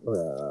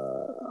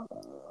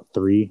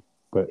 3,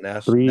 but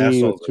 3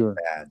 Nationals with 2 are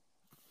bad.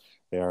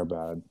 They are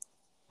bad.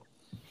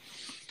 I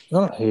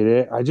don't hate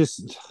it. I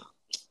just,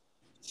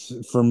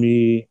 for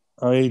me,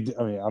 I mean,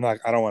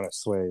 I don't want to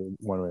sway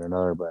one way or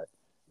another, but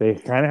they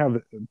kind of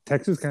have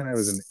Texas kind of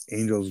has an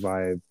Angels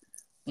vibe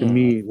to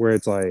me, where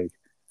it's like,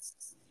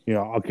 you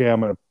know, okay,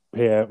 I'm gonna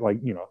pay like,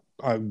 you know,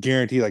 I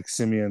guarantee like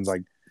Simeon's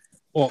like,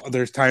 well,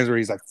 there's times where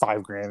he's like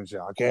 $5,000 and shit.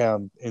 Okay,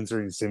 I'm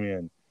inserting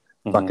Simeon.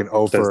 Fucking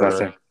Does over.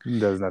 nothing.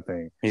 Does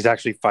nothing. He's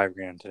actually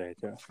 $5,000 today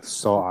too.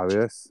 So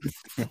obvious.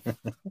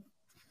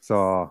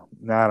 So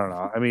I don't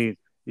know. I mean,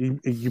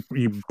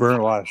 you burn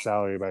a lot of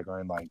salary by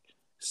going like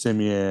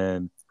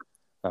Simeon,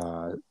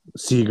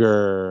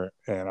 Seager,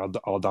 and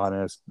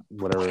Aldonis,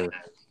 whatever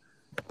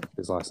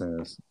his last name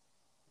is,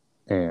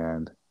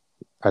 and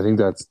I think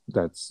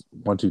that's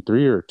 1, 2,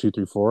 3 or 2,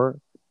 3, 4.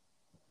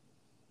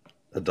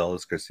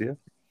 Adolis Garcia.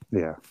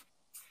 Yeah.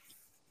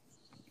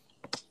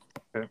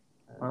 Okay.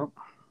 Well,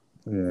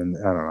 And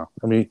I don't know.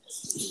 I mean,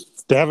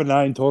 they have a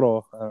 9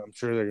 total. I'm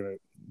sure they're gonna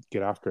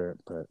get after it,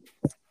 but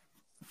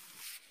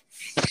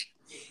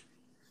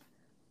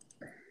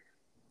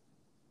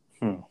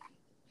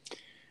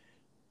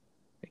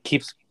it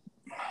keeps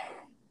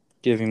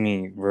giving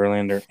me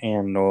Verlander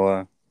and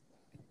Nola.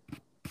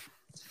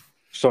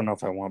 Just don't know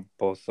if I want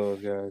both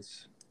those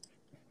guys.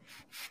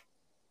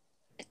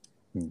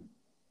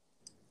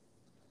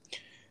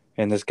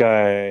 And this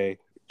guy,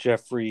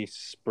 Jeffrey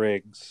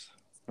Spriggs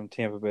from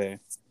Tampa Bay.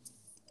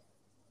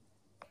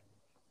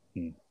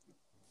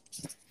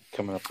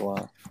 Coming up a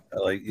lot.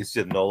 You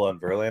said Nola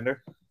and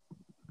Verlander.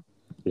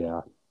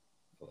 yeah.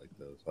 I like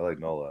those. I like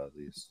Nola at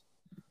least.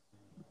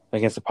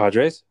 Against the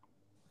Padres?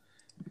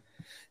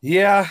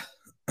 Yeah.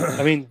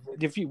 I mean,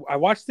 I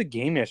watched the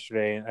game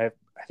yesterday, and I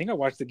think I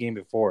watched the game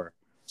before.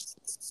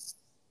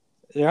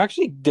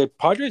 The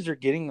Padres are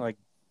getting like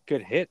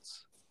good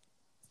hits.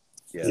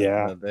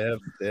 Yeah.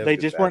 They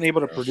just weren't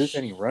able to produce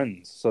any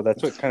runs, so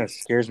that's what kind of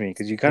scares me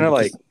because you kind of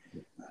like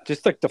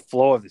just like the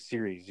flow of the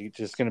series. You're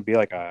just going to be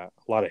like a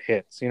lot of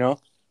hits, you know?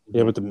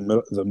 Yeah, but the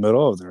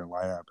middle of their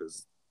lineup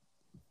is,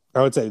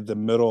 I would say, the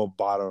middle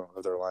bottom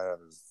of their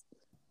lineup is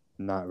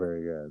not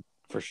very good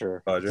For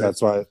sure.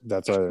 That's why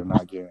they're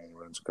not getting any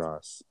runs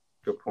across.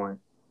 Good point.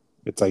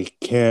 It's like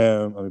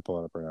Kim. Let me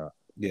pull it up right now.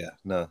 Yeah,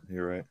 no,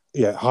 you're right.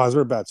 Yeah,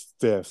 Hosmer bats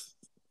 5th,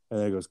 and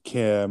then it goes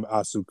Kim,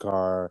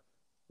 Asukar,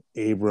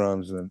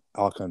 Abrams, and then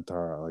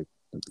Alcantara. Like,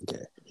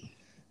 okay,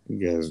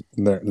 you guys,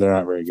 they're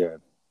not very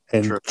good.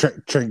 And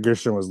Trent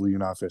Grisham was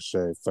leading off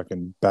yesterday,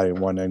 fucking batting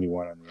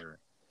 191 on the year.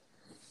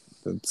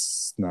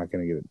 That's not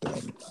going to get it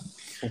done.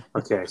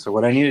 Okay, so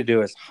what I need to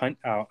do is hunt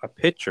out a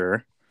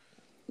pitcher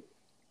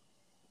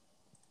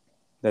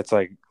that's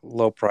like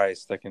low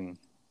price that can.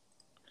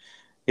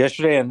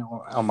 Yesterday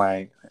on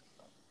my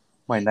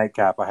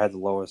nightcap, I had the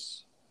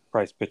lowest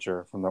price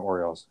pitcher from the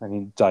Orioles,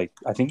 and I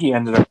think he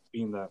ended up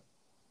being the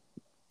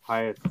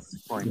highest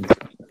scoring.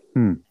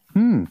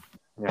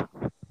 Yeah.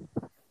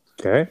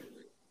 Okay.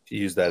 You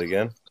use that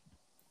again?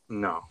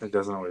 No, it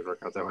doesn't always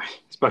work out that way,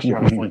 especially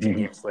on a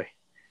 14-game slate.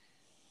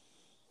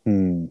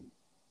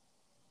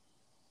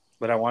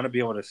 But I want to be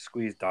able to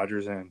squeeze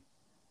Dodgers in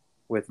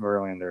with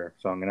Verlander,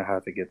 so I'm gonna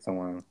have to get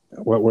someone.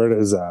 Where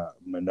does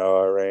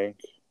Manoah rank?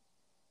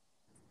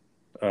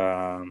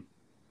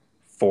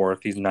 4th.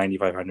 He's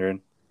 9,500.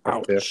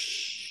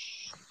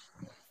 Ouch.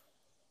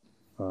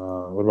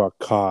 What about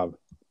Cobb?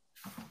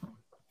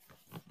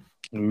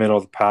 Middle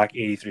of the pack,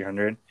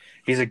 8,300.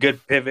 He's a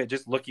good pivot.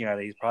 Just looking at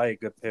it, he's probably a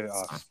good pivot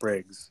off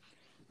Spriggs,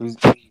 who's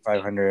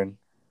 8,500.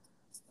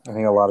 I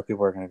think a lot of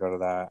people are going to go to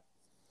that.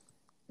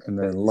 And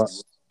then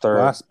third.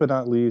 Last but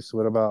not least,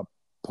 what about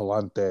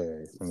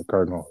Palante from the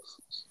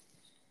Cardinals?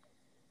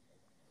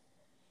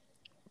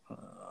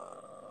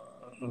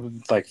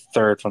 Like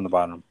 3rd from the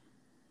bottom.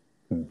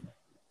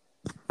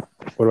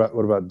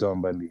 What about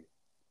Dylan Bundy?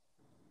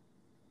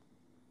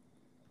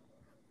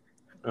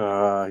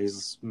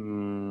 He's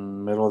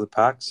middle of the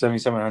pack,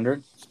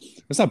 7,700.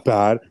 That's not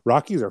bad.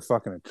 Rockies are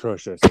fucking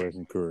atrocious away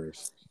from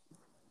Coors.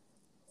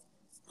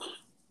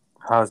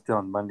 How's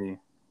Dylan Bundy?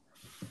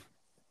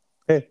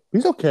 Hey,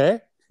 he's okay.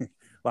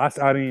 Last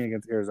outing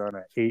against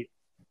Arizona, 8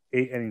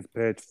 innings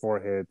pitched, 4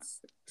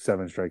 hits,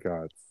 7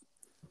 strikeouts.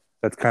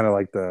 That's kind of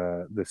like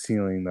the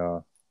ceiling,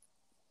 though.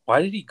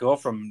 Why did he go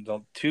from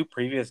the 2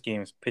 previous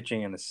games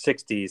pitching in the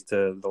 60s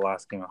to the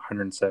last game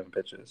 107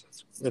 pitches?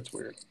 That's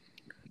weird.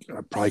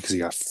 Probably because he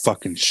got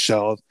fucking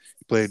shelled.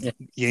 He played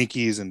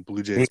Yankees and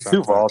Blue Jays. He's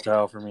too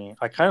volatile for me.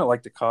 I kind of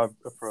like the Cobb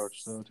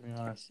approach, though, to be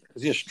honest.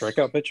 Is he a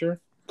strikeout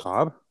pitcher?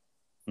 Cobb?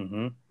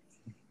 Mm-hmm.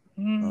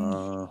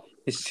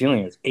 His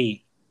ceiling is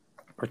 8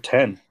 or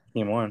 10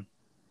 game 1.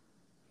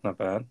 Not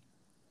bad.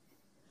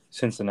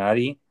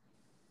 Cincinnati.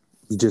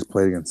 He just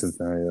played against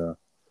Cincinnati.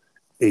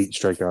 8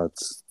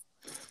 strikeouts.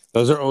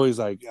 Those are always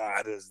like,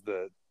 does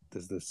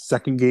the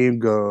second game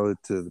go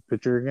to the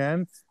pitcher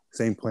again?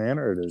 Same plan,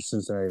 or does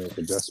Cincinnati make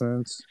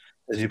adjustments?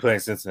 Is he playing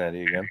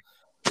Cincinnati again?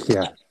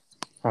 Yeah.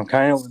 I'm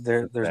kind of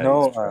there. There's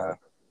no.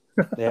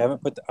 They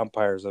haven't put the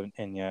umpires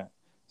in yet,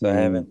 so I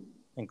haven't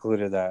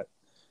included that.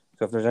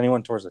 So if there's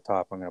anyone towards the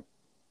top, I'm gonna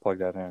plug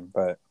that in.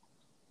 But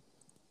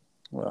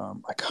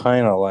I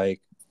kind of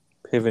like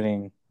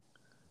pivoting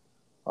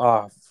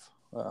off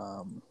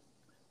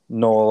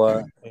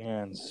Nola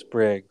and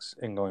Spriggs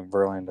and going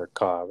Verlander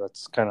Cobb.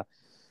 That's kind of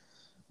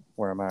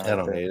where I'm at. I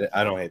don't hate it.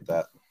 I don't hate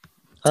that.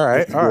 All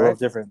right. A little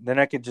different. Then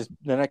I could just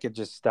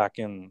stack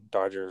in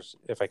Dodgers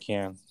if I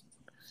can.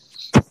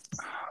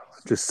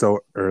 Just so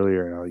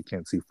earlier now you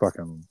can't see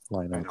fucking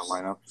lineups.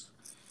 Lineups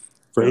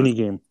For any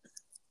game.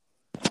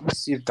 Let's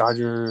see if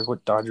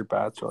what Dodger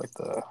bats are like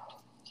the.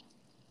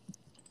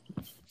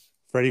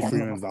 Freddie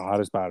Freeman's the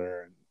hottest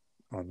batter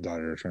on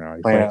Dodgers right now.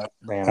 He's Atlanta.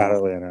 playing at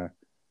Atlanta.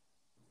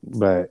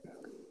 But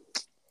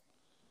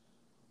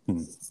I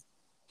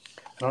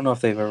don't know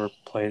if they've ever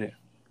played it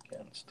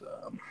against.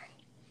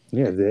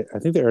 yeah, I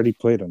think they already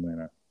played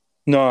Atlanta.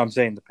 No, I'm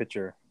saying the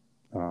pitcher.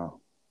 Oh.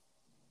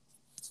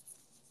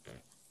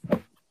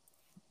 Let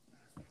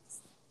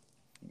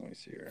me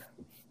see here.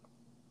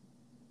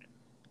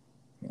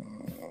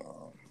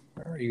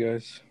 Where are you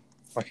guys?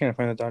 Why can't I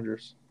find the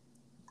Dodgers?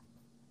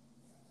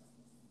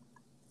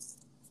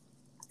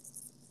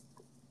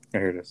 Oh,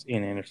 here it is.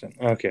 Ian Anderson.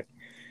 Okay.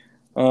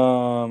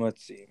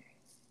 Let's see.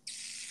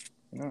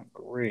 Not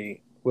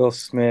great. Will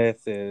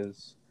Smith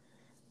is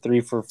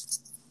 3 for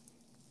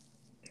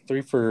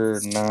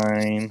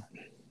 9,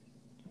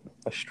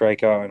 a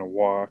strikeout and a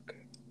walk.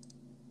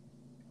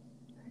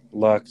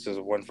 Lux is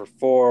 1 for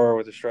 4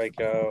 with a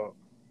strikeout.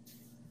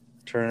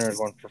 Turner is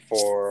 1 for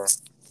 4.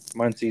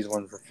 Muncie's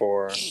 1 for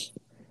 4.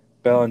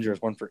 Bellinger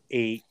is 1 for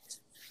 8.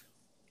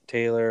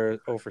 Taylor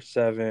 0 for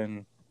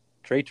 7.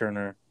 Trey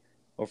Turner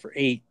 0 for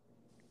 8.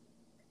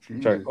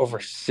 Sorry, 0 for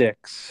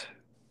 6.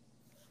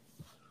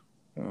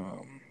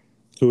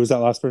 Who was that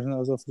last person that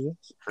was off for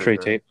this?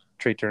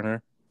 Trey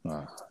Turner.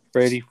 Oh.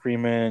 Freddie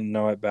Freeman,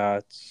 no at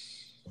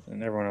bats,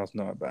 and everyone else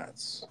no at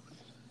bats.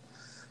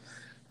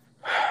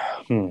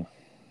 But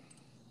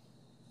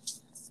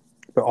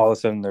all of a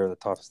sudden they're the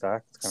top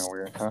stack. It's kind of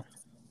weird, huh?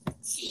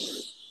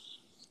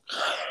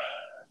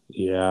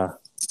 Yeah.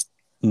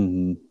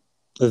 Mm-hmm.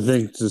 I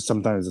think just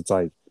sometimes it's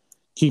like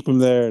keep them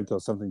there until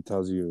something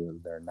tells you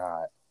they're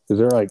not, because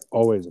they're like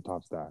always a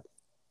top stack.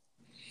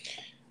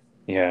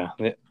 Yeah.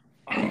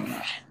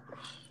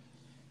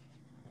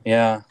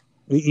 Yeah.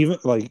 Even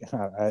like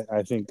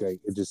I think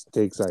like it just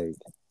takes like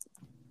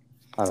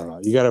I don't know.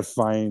 You got to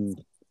find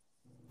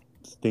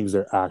things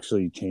that are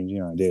actually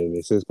changing on a daily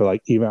basis. But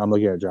like even I'm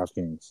looking at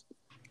DraftKings.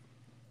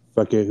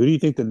 Okay, who do you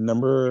think the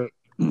number?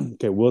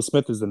 Okay, Will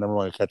Smith is the number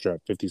 1 catcher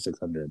at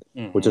 5,600,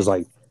 which is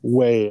like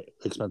way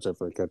expensive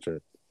for a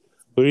catcher.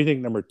 Who do you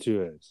think number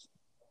 2 is?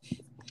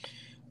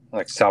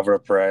 Like Salvador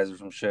Perez or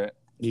some shit.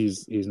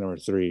 He's number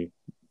 3.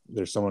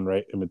 There's someone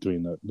right in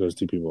between those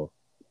two people.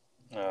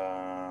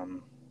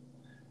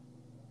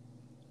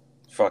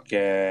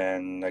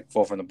 Fucking like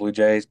full from the Blue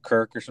Jays,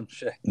 Kirk or some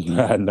shit.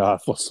 No,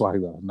 full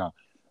swag though. No.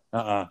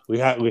 We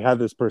had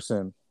this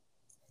person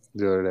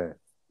the other day.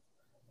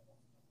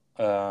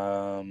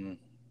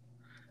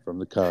 From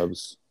the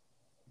Cubs.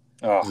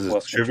 Oh, is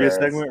this trivia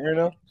segment right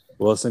now?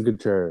 Wilson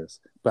Contreras.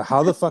 But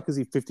how the fuck is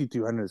he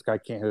 5,200? This guy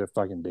can't hit a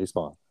fucking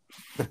baseball.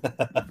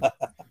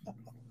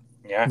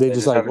 Yeah, they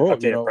just like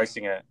updated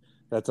pricing it.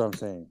 That's what I'm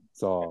saying.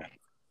 So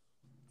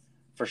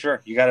for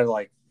sure, you got to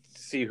like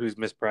see who's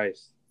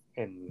mispriced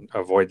and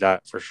avoid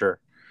that for sure.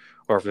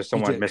 Or if there's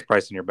someone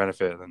mispriced in your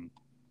benefit, then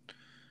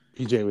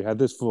PJ, we had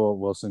this full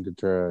Wilson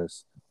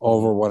Contreras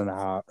over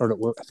 1.5,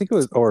 or I think it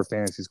was over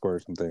fantasy score or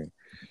something.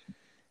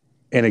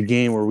 In a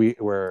game where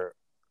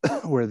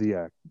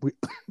the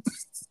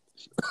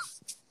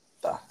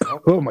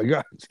oh my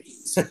god,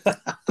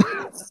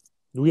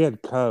 we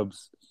had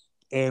Cubs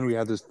and we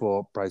had this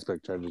full price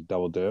pick trying to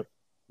double dip.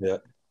 Yeah,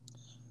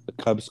 the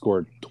Cubs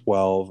scored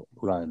 12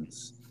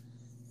 runs.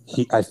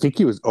 I think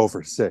he was 0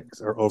 for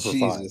 6 or 0 for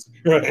 5. Jesus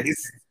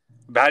Christ.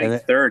 Batting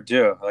third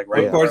too. Like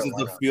right. Of course,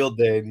 it's a field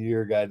day and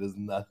your guy does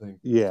nothing.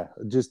 Yeah,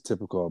 just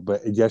typical.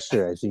 But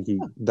yesterday, I think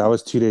that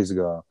was 2 days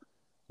ago.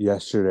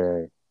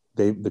 Yesterday,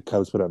 the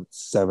Cubs put up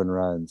 7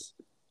 runs.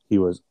 He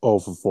was 0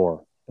 for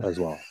 4 as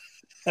well.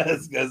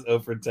 This guy's 0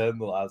 for 10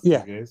 the last 2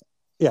 games.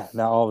 Yeah,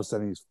 now all of a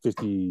sudden he's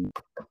 50.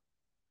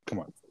 Come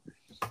on.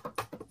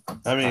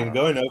 I mean,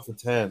 going 0 for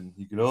 10,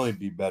 you can only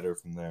be better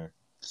from there.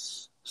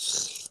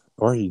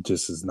 Or he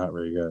just is not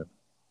very good.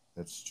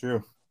 That's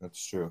true.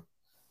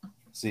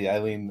 See, I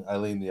lean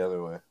the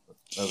other way.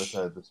 Other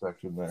side of the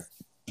spectrum there.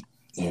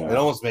 Yeah. It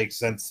almost makes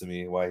sense to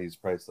me why he's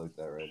priced like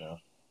that right now.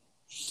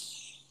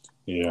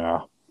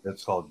 Yeah.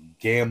 That's called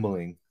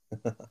gambling.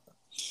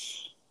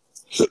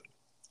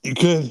 You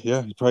could,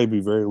 yeah. You'd probably be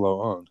very low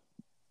on.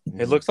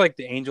 It looks like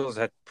the Angels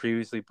had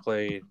previously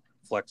played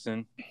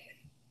Flexen.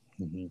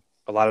 Mm-hmm.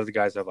 A lot of the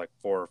guys have like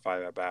 4 or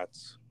 5 at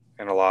bats,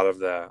 and a lot of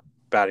the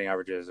batting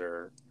averages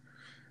are,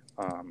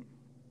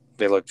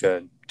 they look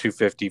good.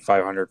 250,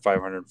 500,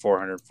 500,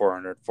 400,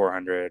 400,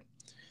 400,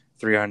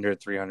 300,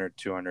 300,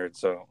 200.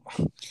 So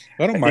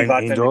I don't mind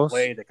Angels.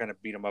 They kind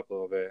of beat them up a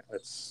little bit.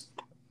 That's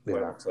what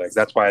it looks like.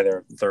 That's why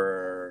they're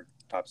third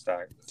top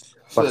stack.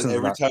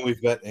 Every time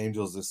we've bet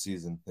Angels this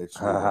season,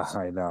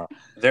 I know.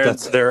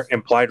 Their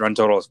implied run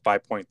total is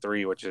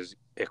 5.3, which is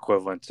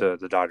equivalent to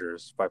the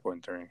Dodgers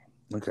 5.3.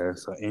 Okay,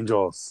 so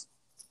Angels.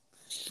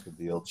 Good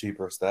deal,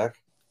 cheaper stack.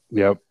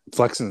 Yep,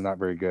 Flexen is not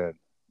very good.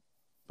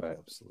 But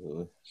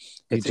absolutely,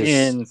 it's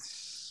in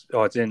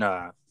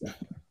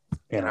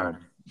Anaheim.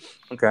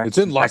 Okay, it's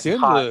in Los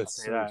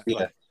Angeles. Yeah.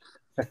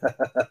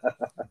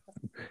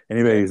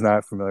 Anybody who's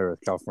not familiar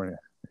with California,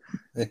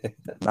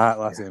 not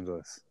Los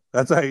Angeles.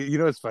 That's why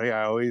it's funny.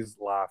 I always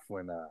laugh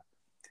when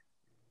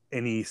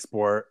any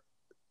sport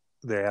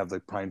they have the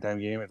primetime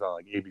game. It's on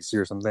like ABC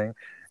or something,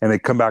 and they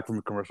come back from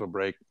a commercial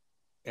break,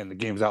 and the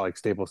game's out like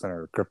Staples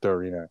Center or Crypto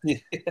Arena,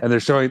 and they're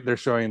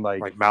showing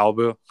like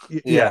Malibu.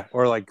 yeah,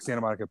 or like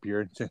Santa Monica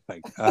Pier,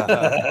 like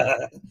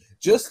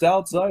just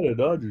outside of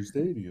Dodger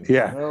Stadium.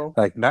 yeah, you know?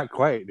 like not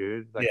quite,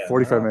 dude. Like Yeah,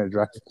 45-minute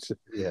drive.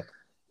 Yeah,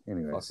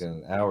 Anyways,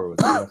 fucking hour with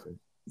traffic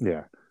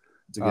yeah,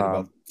 to get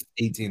about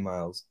 18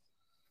 miles.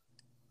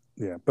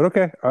 yeah, but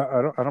okay,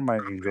 I don't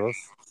mind Angels.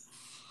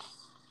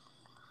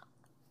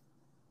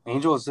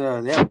 Angels,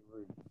 yeah. They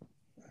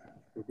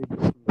did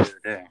the other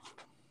day.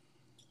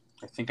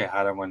 I think I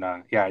had them when.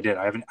 Yeah, I did.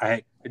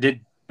 I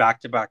did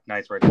back-to-back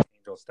nights where I did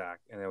Angel stack,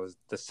 and it was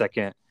the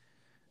second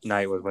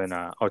night was when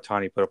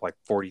Otani put up like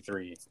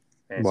 43.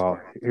 Well,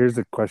 here's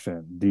the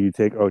question: do you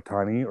take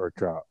Otani or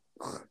Trout?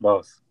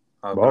 Both.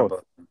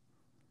 Both.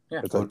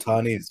 Yeah.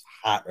 Otani's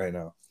hot right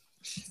now.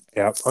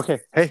 Yeah.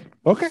 Okay. Hey.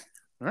 Okay.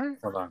 All right.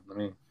 Hold on. Let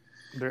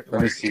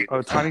Let me see.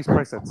 Otani's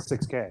price at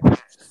 $6K.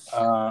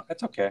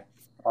 That's okay.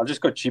 I'll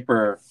just go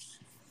cheaper.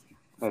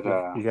 But,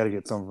 you got to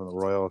get some from the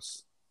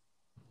Royals,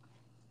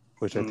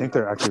 which I think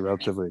they're actually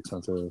relatively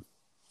expensive.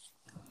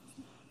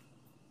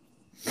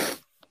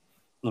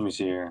 Let me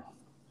see here.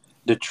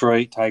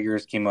 Detroit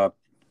Tigers came up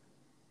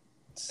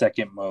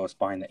second most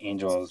behind the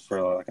Angels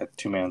for like a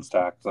 2-man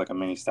stack, like a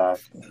mini stack.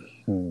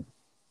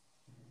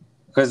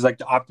 Because like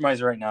the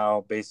optimizer right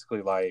now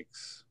basically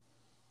likes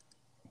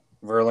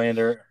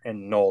Verlander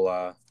and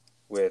Nola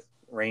with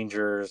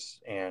Rangers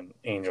and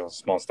Angels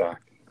small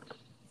stack.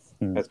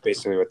 That's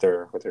basically what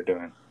they're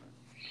doing.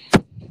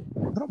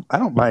 I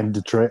don't mind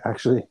Detroit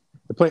actually.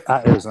 They play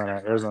at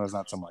Arizona. Arizona's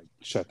not some like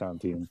shutdown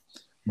team.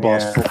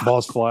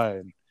 Balls fly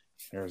in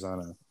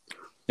Arizona.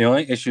 The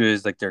only issue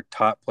is like their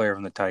top player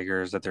from the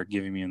Tigers that they're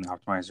giving me in the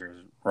optimizer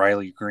is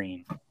Riley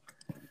Green.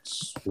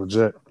 It's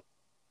legit.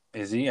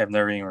 Is he? I've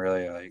never even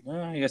really like.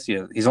 I guess he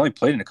is. He's only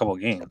played in a couple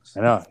of games.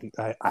 I know.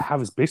 I have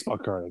his baseball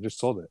card. I just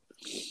sold it.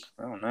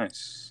 Oh,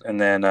 nice.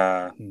 And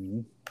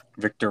then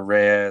Victor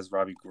Reyes,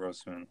 Robbie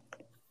Grossman.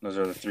 Those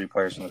are the 3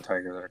 players from the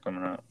Tigers that are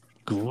coming up.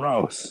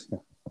 Gross.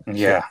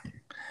 Yeah.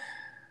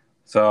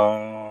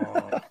 So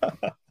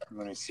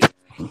let me see.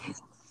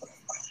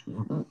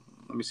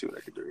 Let me see what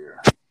I could do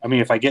here. I mean,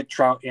 if I get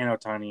Trout and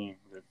Otani,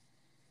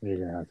 you're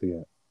gonna have to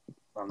get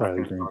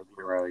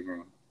Riley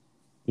Green.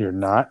 You're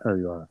not, or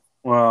you are?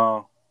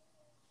 Well,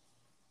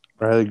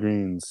 Riley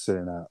Green's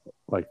sitting at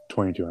like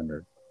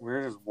 2,200.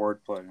 Where does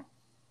Ward play?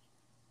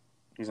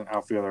 He's an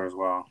outfielder as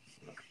well.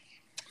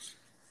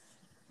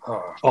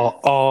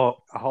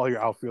 All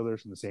your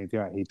outfielders from the same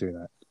team. I hate doing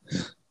that.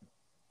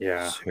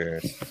 Yeah. Sure.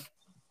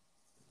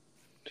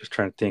 Just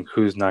trying to think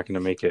who's not going to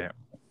make it.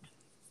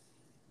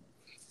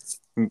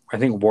 I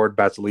think Ward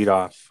bats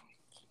leadoff.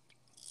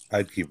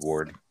 I'd keep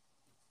Ward.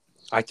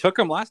 I took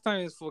him last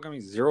time. He's got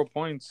me 0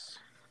 points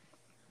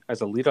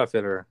as a leadoff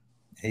hitter.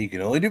 Hey, you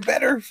can only do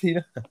better.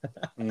 Yeah.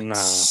 Nah.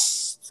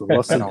 It's the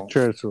Wilson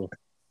Contreras rule.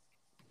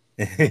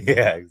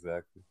 Yeah,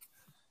 exactly.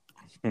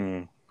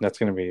 That's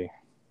going to be.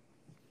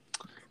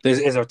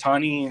 Is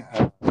Otani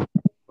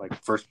like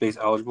first base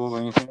eligible by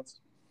any chance?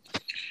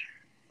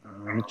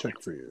 Let me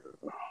check for you.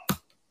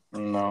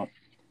 No.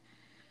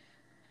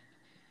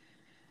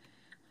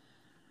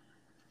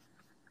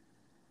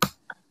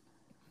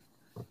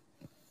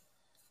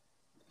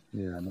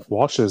 Yeah, no.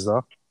 Walsh is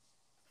though.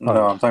 No,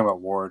 I'm talking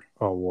about Ward.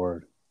 Oh,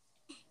 Ward.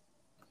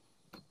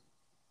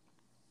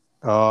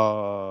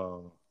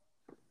 Oh,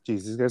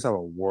 geez, these guys have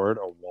a Ward,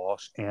 a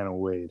Walsh, and a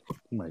Wade. Oh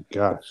my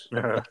gosh.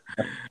 All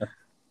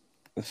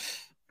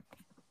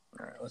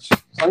right, let's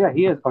just... Oh yeah,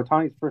 he is.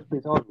 Otani's first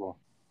base eligible.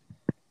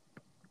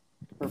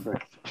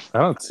 Perfect. I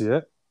don't see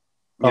it.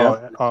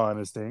 Yeah. Oh, on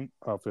his thing.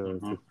 Oh,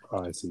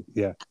 I see.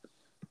 Yeah.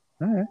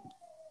 All right.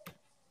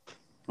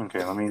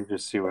 Okay, let me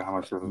just see how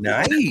much.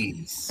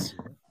 Nice.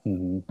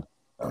 Mm-hmm.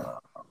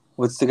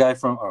 What's the guy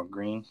from? Oh,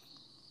 Green.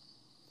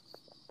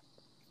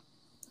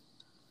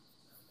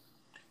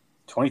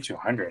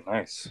 2,200.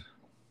 Nice.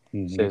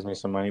 Mm-hmm. Saves me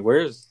some money.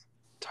 Where's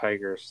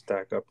Tiger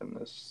stack up in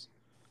this?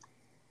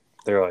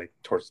 They're like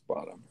towards the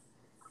bottom.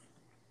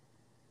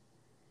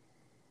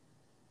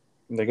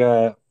 They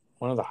got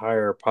one of the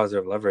higher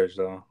positive leverage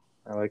though.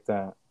 I like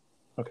that.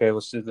 Okay,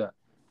 let's do that.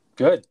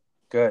 Good.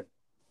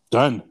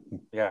 Done.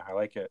 Yeah, I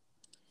like it.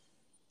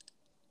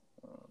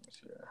 Let me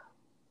see here.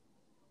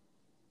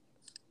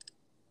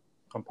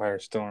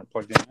 Umpires still aren't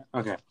plugged in.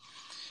 Okay.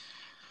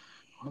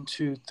 1,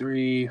 2,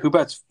 3. Who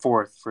bats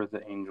fourth for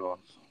the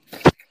Angels?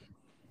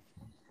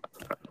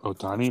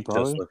 Otani,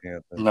 probably. Just looking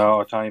at this.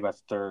 No, Otani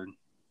bats third.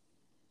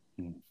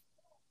 I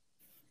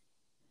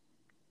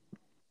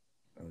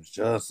was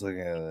just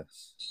looking at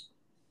this.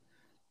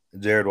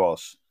 Jared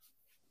Walsh.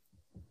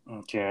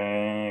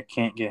 Okay,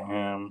 can't get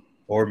him.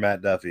 Or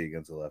Matt Duffy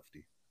against a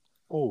lefty.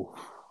 Oh,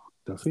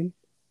 Duffy?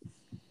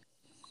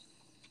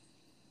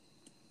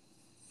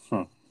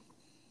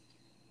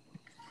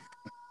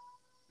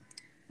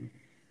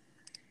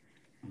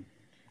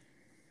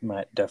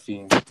 Matt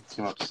Duffy.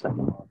 Came up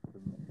second.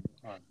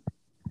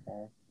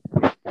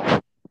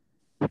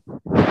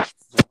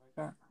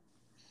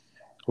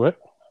 What?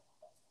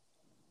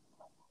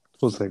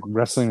 Was like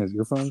wrestling his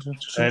earphones?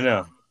 I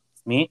know.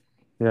 Me?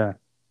 Yeah.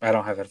 I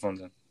don't have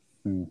headphones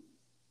in.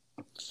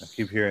 I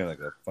keep hearing like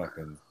a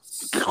fucking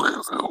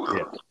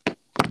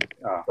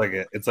Oh.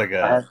 it's like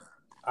a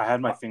I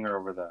had my finger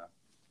over the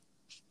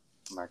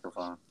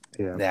microphone.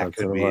 Yeah, That that's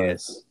could what be it it.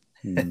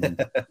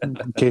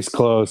 was. Case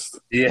closed.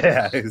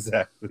 yeah,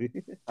 exactly.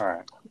 All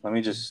right, let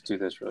me just do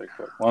this really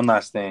quick. One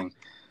last thing.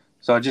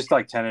 So just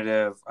like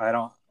tentative, I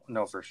don't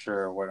know for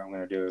sure what I'm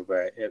going to do,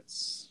 but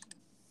it's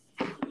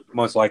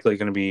most likely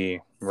going to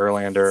be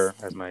Verlander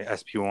as my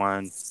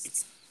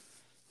SP1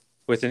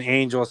 with an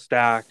Angel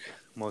stack,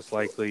 most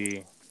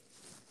likely,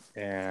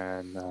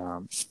 and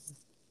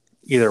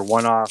either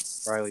one-off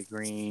Riley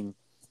Green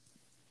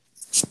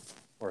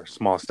or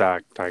small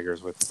stack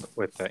Tigers with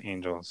the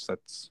Angels.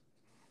 That's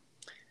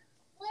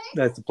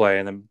the play,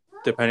 and then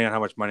depending on how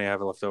much money I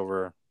have left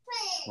over,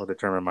 will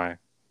determine my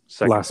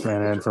second Last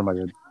man in from like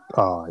a.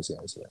 Oh, I see.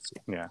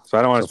 Yeah, so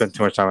I don't want to spend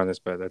too much time on this,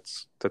 but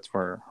that's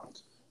where.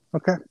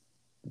 Okay,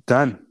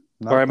 done.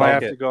 Not Or I a might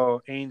have problem. to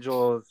go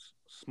Angels,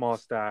 small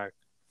stack,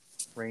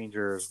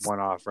 Rangers,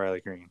 one-off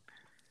Riley Green,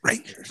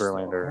 Rangers.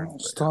 Verlander. Oh,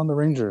 still on the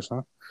Rangers,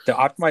 huh? The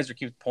optimizer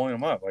keeps pulling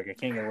them up. Like I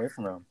can't get away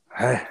from them.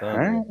 Hey,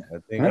 I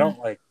think I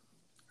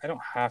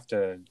don't have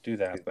to do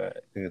that, but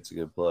I think it's a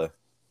good play.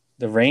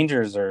 the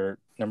Rangers are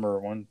number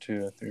 1,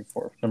 2, 3,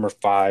 4, number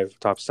 5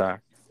 top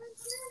stack.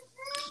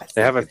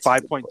 They have a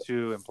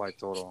 5.2 implied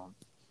total.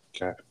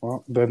 Okay,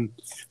 well then,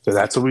 so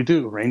that's what we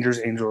do: Rangers,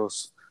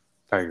 Angels,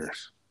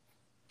 Tigers.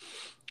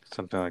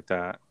 Something like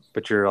that.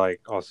 But you're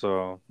like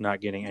also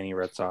not getting any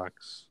Red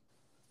Sox.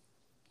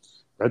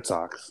 Red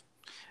Sox.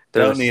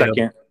 They're Don't the need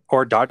second,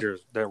 or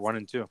Dodgers. They're 1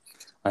 and 2.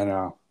 I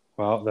know.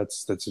 Well,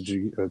 that's what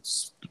you have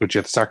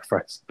to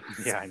sacrifice.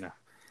 Yeah, I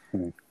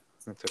know.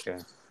 That's okay.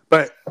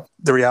 But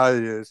the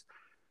reality is,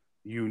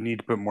 you need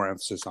to put more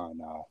emphasis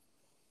on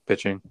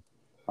Pitching.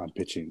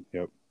 pitching.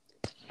 Yep.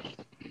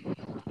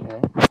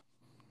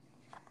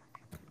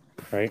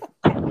 Right.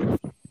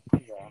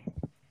 Yeah.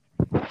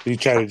 You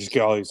try to just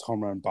get all these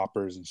home run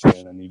boppers and shit,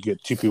 and then you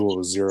get 2 people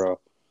with 0.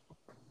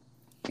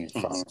 And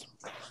you're fucked.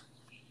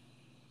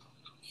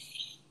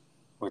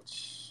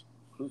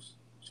 Who's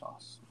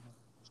Joss?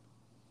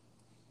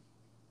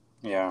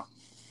 Yeah.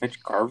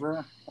 Mitch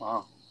Garver?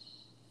 Wow.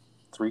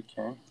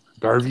 3K.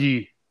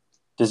 Garvey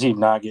Does he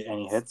not get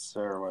any hits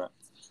or what?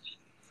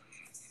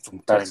 from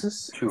Batting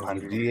Texas.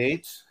 200.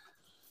 DH.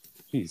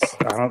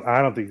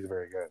 I don't think he's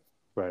very good,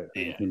 but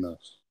who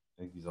knows?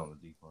 I think he's on the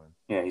decline.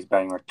 Yeah, he's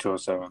batting like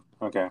 207.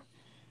 Okay.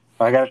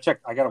 I gotta check.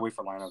 I gotta wait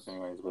for lineups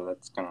anyways, but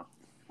that's kind of.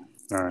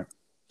 All right.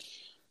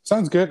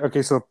 Sounds good.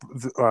 Okay, so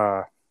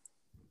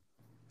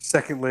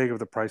second leg of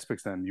the price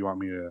picks. Then you want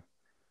me to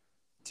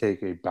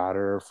take a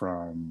batter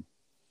from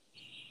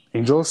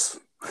Angels?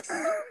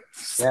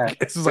 Yeah,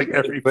 This is like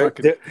every but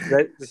fucking.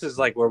 this is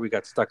like where we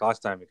got stuck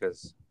last time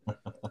because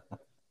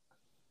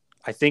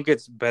I think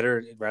it's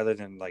better rather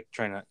than like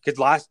trying to. Because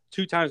last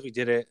 2 times we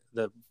did it,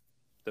 the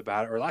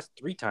batter, or last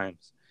 3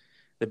 times,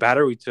 the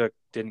batter we took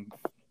didn't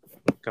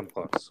come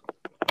close,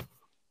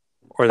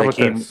 or they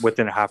came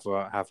within half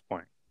a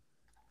point.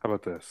 How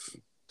about this?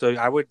 So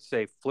I would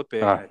say flip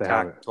it and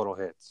attack total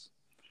hits.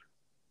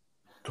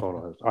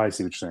 Total hits. I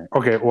see what you're saying.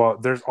 Okay, well,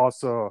 there's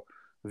also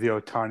the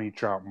Ohtani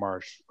Trout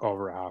Marsh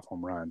over a half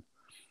home run.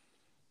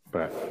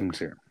 But let me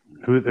see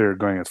who they're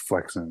going as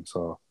flexing.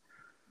 So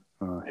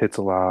hits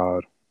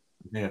allowed.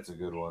 I think that's a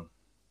good one.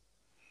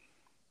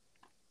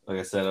 Like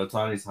I said,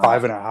 Otani's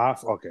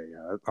 5.5. Okay,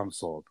 yeah, I'm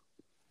sold.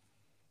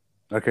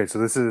 Okay, so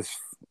this is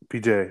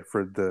PJ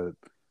for the.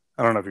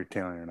 I don't know if you're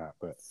tailing or not,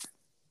 but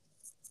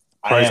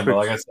I am. But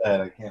like I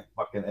said, I can't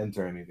fucking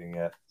enter anything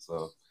yet.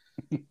 So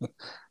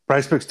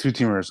Price Picks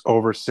 2-teamers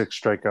over 6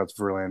 strikeouts.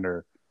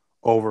 Verlander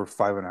over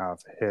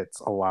 5.5 hits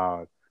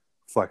allowed.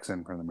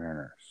 Flexing from the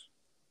Mariners.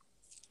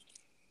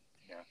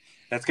 Yeah,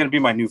 that's gonna be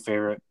my new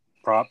favorite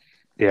prop.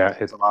 Yeah,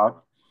 it's allowed.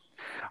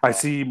 I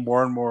see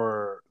more and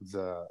more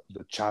the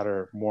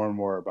chatter more and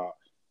more about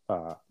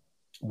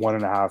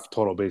 1.5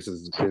 total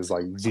bases is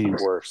like the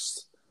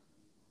worst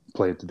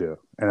play to do,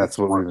 and that's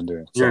what we've been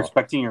doing. You're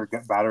expecting your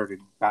batter to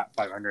bat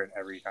 500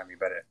 every time you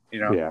bet it. You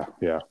know?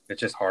 Yeah.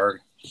 It's just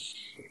hard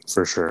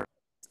for sure.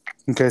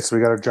 Okay, so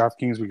we got our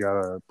DraftKings, we got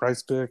our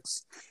Price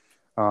Picks,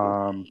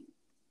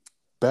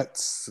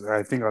 bets.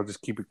 I think I'll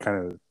just keep it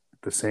kind of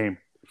the same.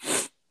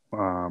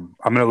 I'm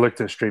gonna look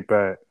to straight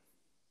bet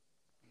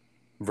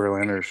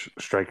Verlander's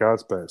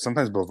strikeouts, but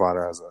sometimes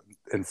Bovada has an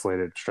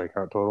inflated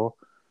strikeout total.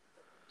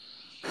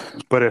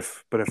 But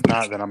if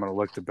not, then I'm going to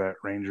look to bet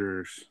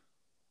Rangers,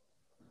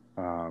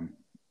 and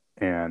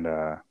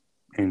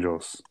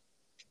Angels,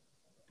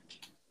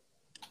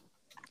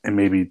 and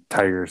maybe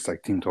Tigers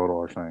like team total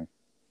or something.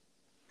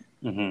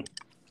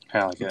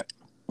 I like it.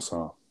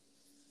 So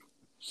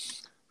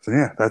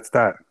yeah, that's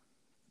that.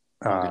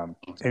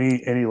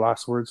 Any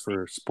last words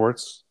for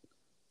sports?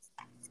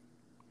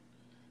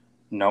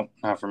 Nope,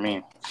 not for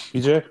me.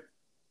 BJ,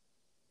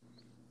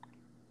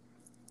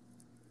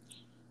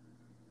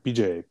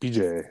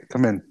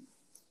 come in.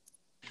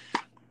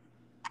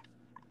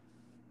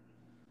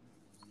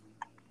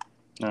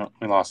 No,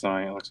 we lost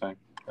tonight. It looks like.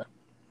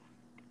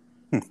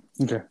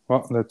 Okay,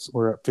 well,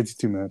 we're at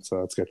 52 minutes, so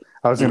that's good.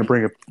 I was going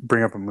to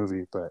bring up a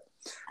movie, but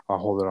I'll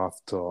hold it off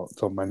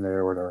till Monday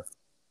or whatever.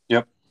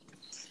 Yep.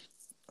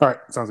 All right,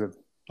 sounds good.